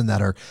that listen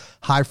that are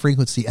high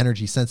frequency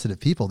energy sensitive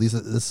people. This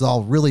is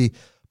all really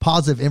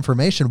positive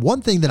information.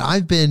 One thing that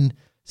I've been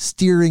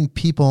steering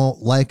people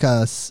like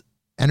us,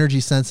 energy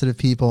sensitive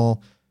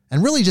people,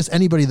 and really just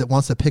anybody that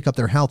wants to pick up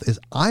their health is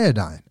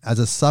iodine as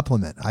a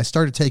supplement. I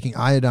started taking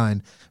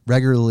iodine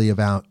regularly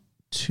about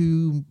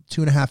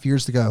 2.5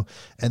 years ago,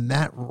 and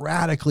that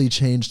radically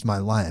changed my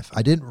life.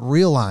 I didn't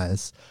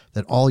realize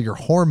that all your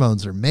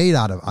hormones are made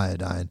out of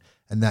iodine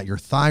and that your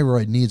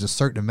thyroid needs a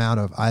certain amount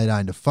of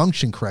iodine to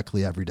function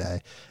correctly every day.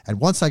 And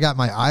once I got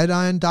my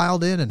iodine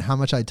dialed in and how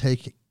much I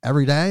take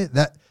every day,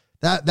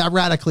 that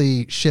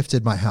radically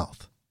shifted my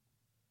health.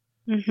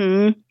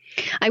 Mm-hmm.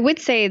 I would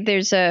say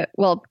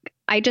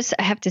I just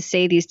have to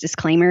say these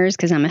disclaimers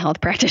because I'm a health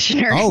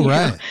practitioner. Oh,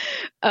 right.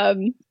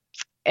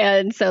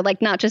 And so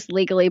like not just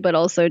legally, but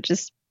also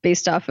just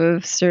based off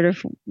of sort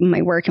of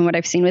my work and what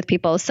I've seen with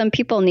people. Some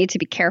people need to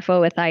be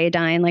careful with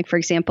iodine. Like, for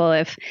example,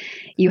 if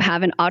you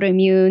have an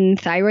autoimmune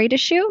thyroid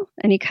issue,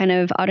 any kind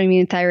of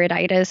autoimmune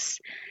thyroiditis,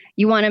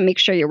 you want to make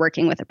sure you're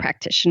working with a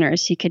practitioner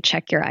so you could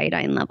check your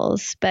iodine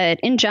levels. But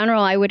in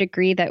general, I would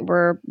agree that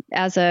we're,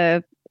 as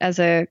a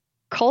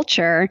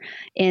culture,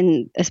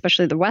 in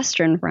especially the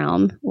Western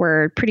realm,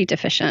 we're pretty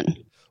deficient.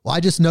 Well,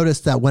 I just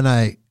noticed that when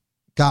I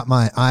got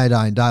my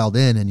iodine dialed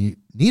in, and you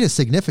need a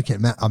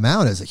significant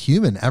amount as a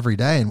human every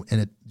day,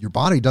 and your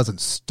body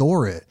doesn't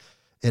store it.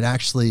 It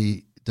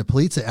actually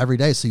depletes it every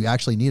day. So you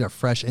actually need a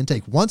fresh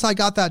intake. Once I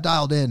got that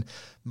dialed in,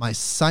 my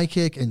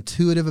psychic,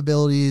 intuitive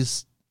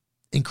abilities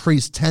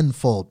increased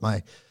tenfold.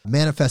 My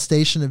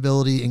manifestation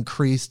ability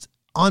increased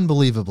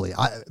unbelievably.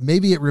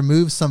 Maybe it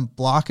removed some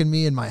block in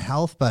me in my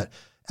health, but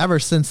ever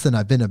since then,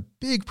 I've been a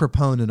big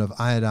proponent of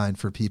iodine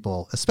for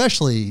people,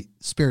 especially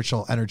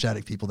spiritual,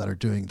 energetic people that are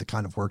doing the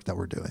kind of work that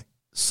we're doing.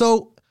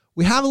 So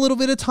we have a little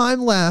bit of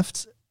time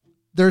left.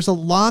 There's a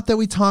lot that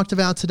we talked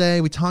about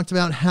today. We talked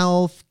about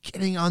health,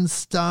 getting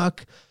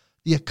unstuck,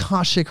 the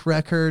Akashic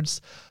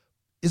records.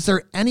 Is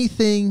there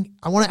anything,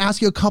 I want to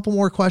ask you a couple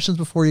more questions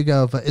before you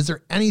go, but is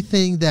there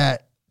anything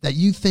that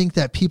you think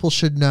that people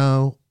should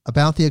know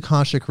about the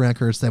Akashic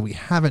records that we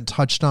haven't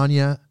touched on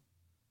yet?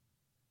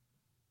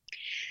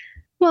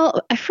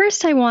 Well,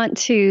 first I want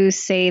to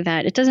say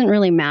that it doesn't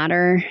really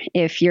matter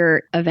if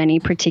you're of any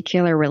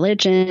particular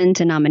religion,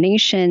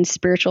 denomination,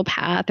 spiritual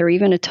path, or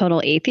even a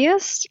total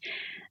atheist.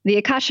 The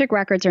Akashic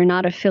records are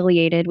not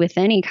affiliated with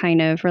any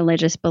kind of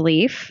religious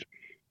belief,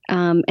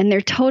 and they're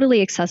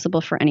totally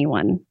accessible for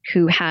anyone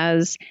who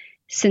has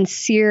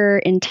sincere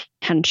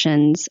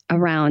intentions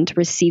around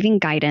receiving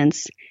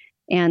guidance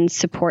and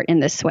support in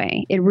this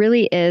way. It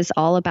really is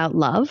all about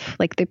love.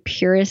 Like the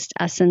purest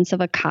essence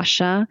of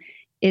Akasha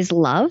is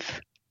love.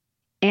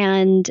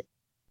 And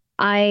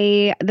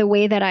the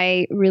way that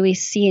I really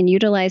see and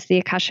utilize the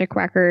Akashic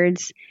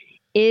records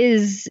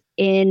is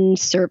in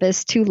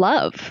service to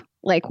love.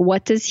 Like,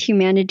 what does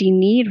humanity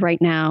need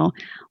right now?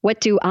 What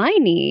do I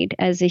need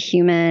as a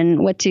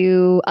human? What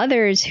do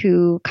others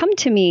who come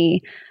to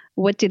me,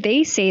 what do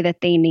they say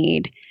that they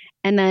need?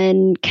 And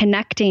then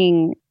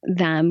connecting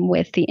them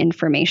with the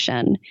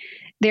information.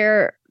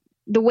 The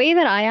way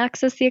that I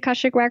access the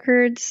Akashic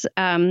records,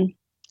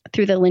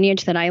 through the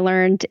lineage that I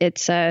learned,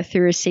 it's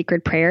through a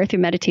sacred prayer, through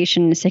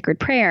meditation and a sacred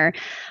prayer.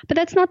 But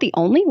that's not the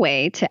only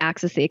way to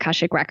access the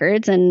Akashic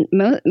records. And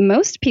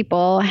most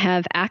people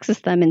have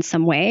accessed them in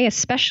some way,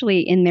 especially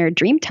in their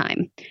dream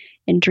time,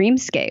 in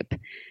dreamscape.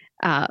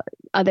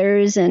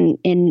 Others in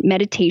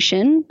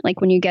meditation,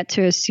 like when you get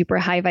to a super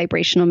high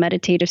vibrational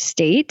meditative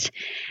state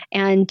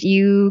and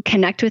you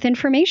connect with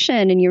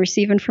information and you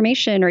receive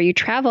information, or you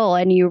travel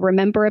and you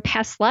remember a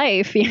past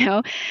life,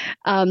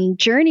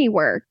 journey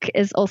work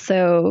is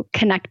also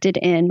connected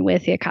in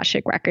with the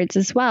Akashic records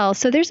as well.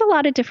 So there's a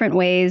lot of different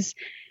ways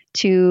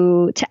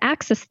to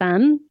access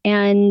them.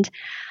 And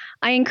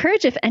I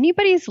encourage, if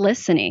anybody's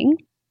listening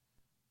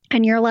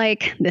and you're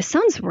like, this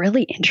sounds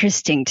really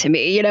interesting to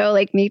me,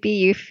 like maybe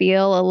you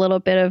feel a little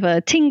bit of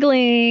a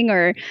tingling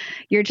or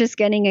you're just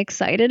getting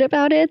excited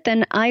about it,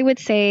 then I would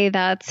say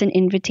that's an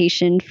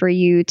invitation for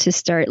you to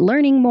start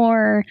learning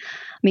more,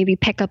 maybe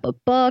pick up a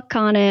book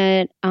on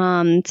it,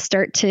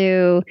 start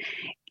to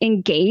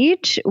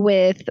engage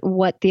with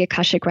what the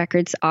Akashic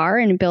records are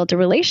and build a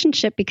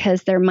relationship,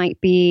 because there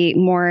might be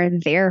more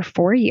there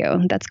for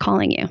you that's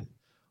calling you.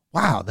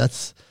 Wow,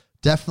 that's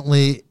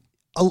definitely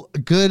a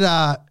good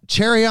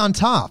cherry on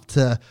top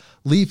to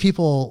leave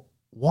people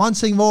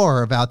wanting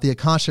more about the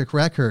Akashic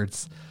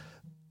records.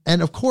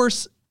 And of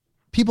course,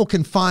 people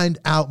can find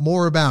out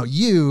more about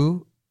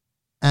you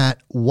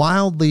at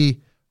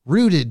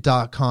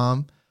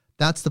wildlyrooted.com.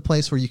 That's the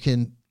place where you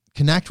can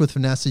connect with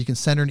Venessa. You can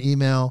send her an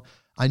email.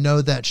 I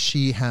know that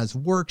she has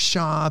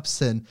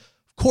workshops. And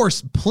of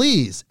course,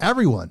 please,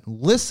 everyone,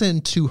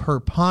 listen to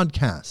her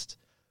podcast,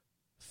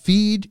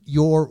 Feed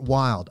Your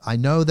Wild. I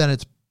know that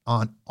it's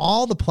on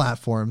all the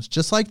platforms,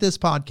 just like this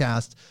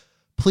podcast.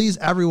 Please,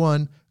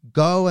 everyone,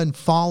 go and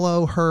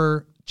follow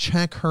her,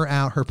 check her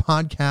out. Her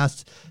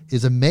podcast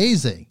is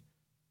amazing.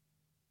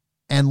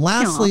 And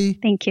lastly,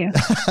 thank you.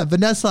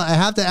 Venessa, I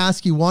have to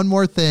ask you one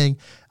more thing.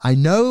 I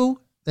know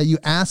that you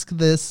ask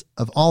this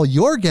of all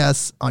your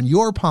guests on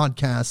your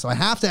podcast, so I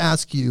have to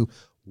ask you,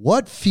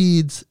 what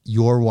feeds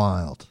your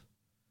wild?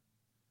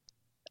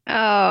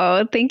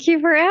 Oh, thank you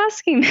for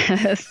asking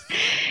this.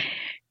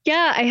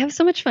 Yeah, I have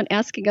so much fun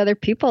asking other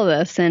people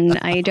this, and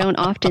I don't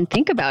often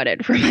think about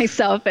it for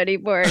myself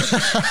anymore.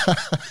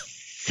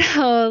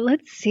 So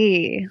let's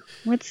see.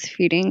 What's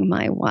feeding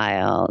my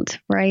wild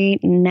right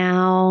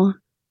now?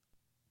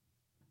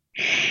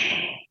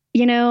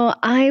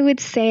 I would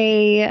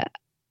say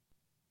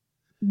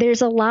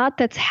there's a lot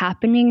that's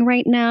happening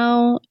right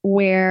now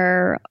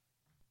where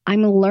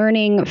I'm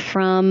learning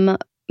from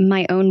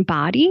my own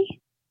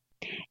body,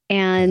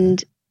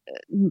 and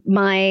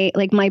my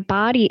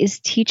body is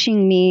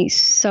teaching me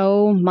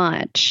so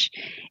much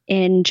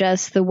in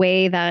just the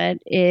way that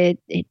it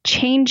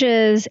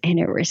changes and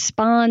it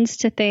responds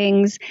to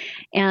things.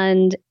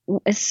 And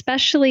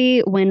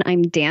especially when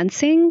I'm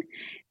dancing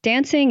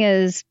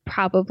is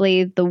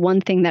probably the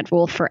one thing that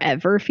will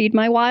forever feed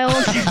my wild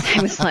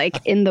since I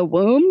was in the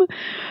womb.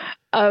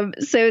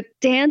 So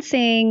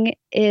dancing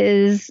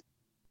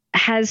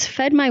has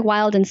fed my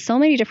wild in so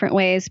many different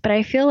ways, but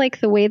I feel like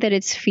the way that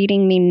it's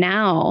feeding me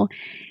now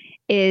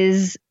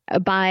is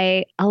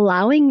by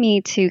allowing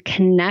me to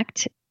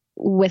connect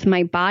with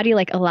my body,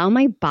 allow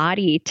my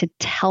body to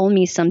tell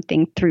me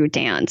something through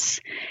dance,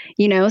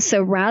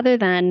 so rather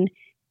than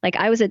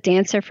I was a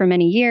dancer for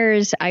many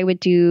years, I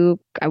would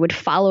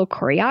follow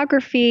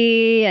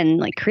choreography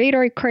and create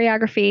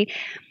choreography.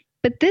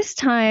 But this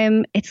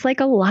time it's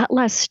a lot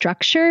less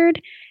structured,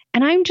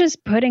 and I'm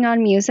just putting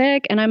on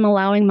music and I'm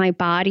allowing my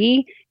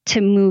body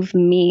to move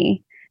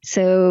me.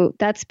 So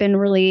that's been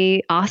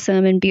really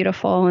awesome and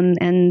beautiful.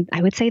 And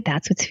I would say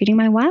that's what's feeding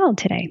my wild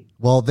today.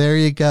 Well, there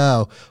you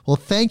go. Well,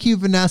 thank you,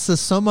 Venessa,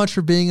 so much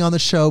for being on the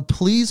show.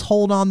 Please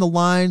hold on the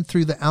line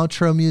through the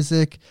outro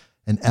music,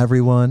 and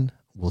everyone,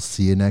 we'll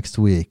see you next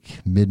week.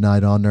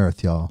 Midnight on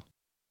Earth, y'all.